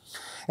orbit.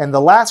 And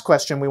the last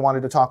question we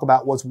wanted to talk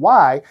about was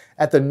why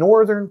at the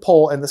northern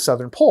pole and the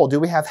southern pole do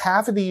we have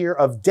half of the year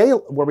of day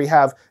where we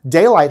have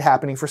daylight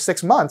happening for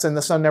 6 months and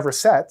the sun never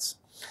sets,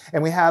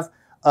 and we have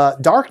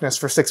darkness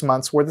for 6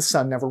 months where the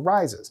sun never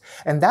rises.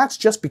 And that's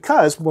just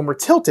because when we're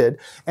tilted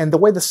and the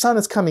way the sun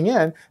is coming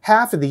in,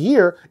 half of the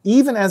year,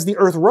 even as the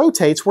earth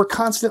rotates, we're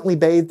constantly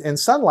bathed in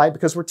sunlight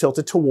because we're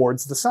tilted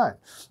towards the sun.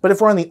 But if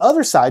we're on the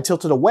other side,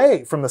 tilted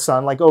away from the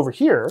sun, like over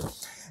here,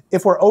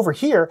 if we're over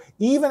here,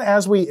 even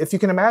as if you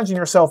can imagine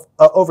yourself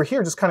over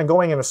here just kind of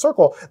going in a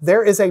circle,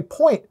 there is a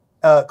point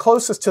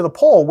closest to the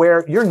pole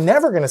where you're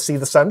never going to see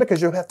the sun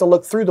because you have to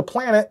look through the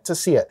planet to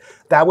see it.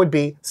 That would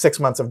be 6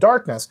 months of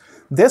darkness.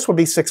 This would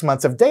be 6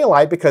 months of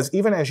daylight because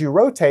even as you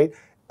rotate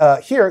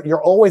here,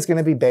 you're always going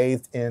to be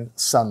bathed in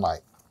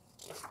sunlight.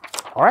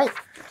 All right.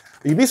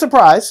 You'd be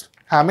surprised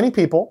how many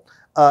people,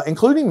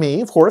 including me,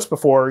 of course,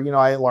 before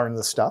I learned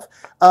this stuff,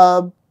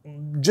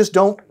 just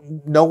don't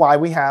know why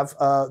we have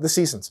the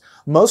seasons.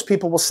 Most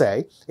people will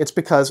say it's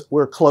because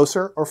we're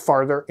closer or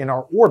farther in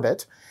our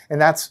orbit, and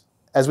that's,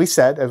 as we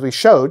said, as we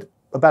showed,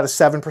 about a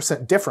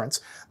 7% difference.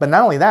 But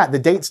not only that, the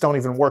dates don't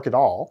even work at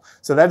all.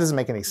 So that doesn't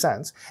make any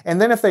sense. And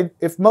then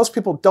if most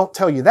people don't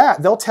tell you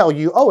that, they'll tell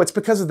you, oh, it's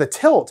because of the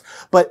tilt,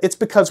 but it's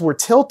because we're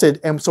tilted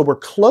and so we're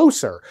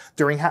closer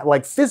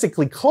like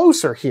physically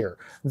closer here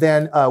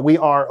than we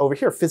are over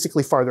here,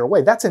 physically farther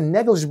away. That's a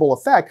negligible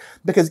effect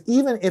because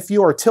even if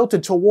you are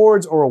tilted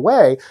towards or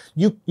away,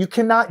 you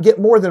cannot get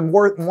more than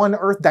 1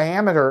 Earth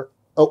diameter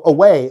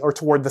away or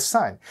toward the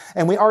sun.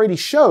 And we already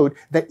showed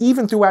that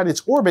even throughout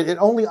its orbit, it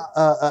only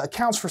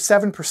accounts for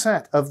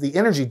 7% of the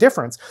energy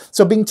difference.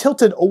 So being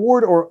tilted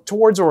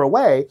towards or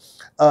away,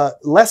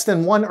 less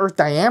than 1 Earth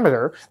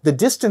diameter, the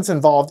distance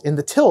involved in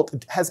the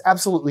tilt has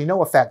absolutely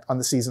no effect on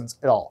the seasons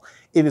at all.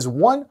 It is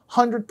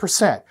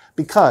 100%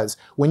 because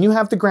when you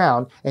have the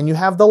ground and you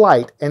have the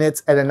light and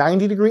it's at a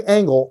 90-degree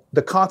angle,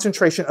 the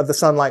concentration of the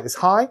sunlight is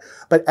high,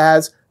 but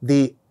as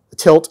the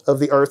tilt of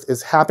the Earth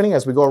is happening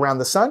as we go around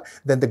the sun,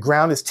 then the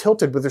ground is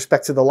tilted with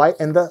respect to the light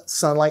and the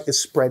sunlight is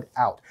spread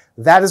out.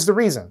 That is the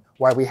reason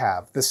why we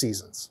have the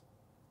seasons.